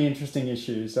so many interesting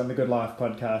issues on the Good Life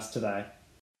podcast today.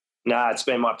 No, it's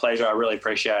been my pleasure. I really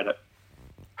appreciate it.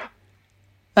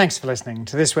 Thanks for listening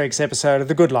to this week's episode of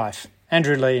The Good Life,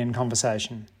 Andrew Lee in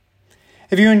Conversation.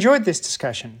 If you enjoyed this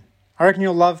discussion, I reckon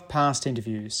you'll love past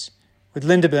interviews with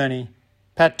Linda Burney,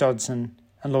 Pat Dodson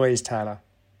and Louise Taylor.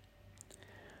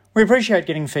 We appreciate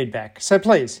getting feedback, so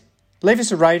please leave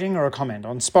us a rating or a comment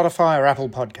on Spotify or Apple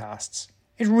Podcasts.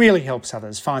 It really helps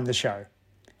others find the show.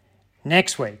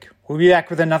 Next week, we'll be back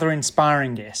with another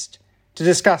inspiring guest to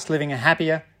discuss living a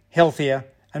happier, healthier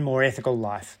and more ethical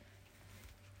life.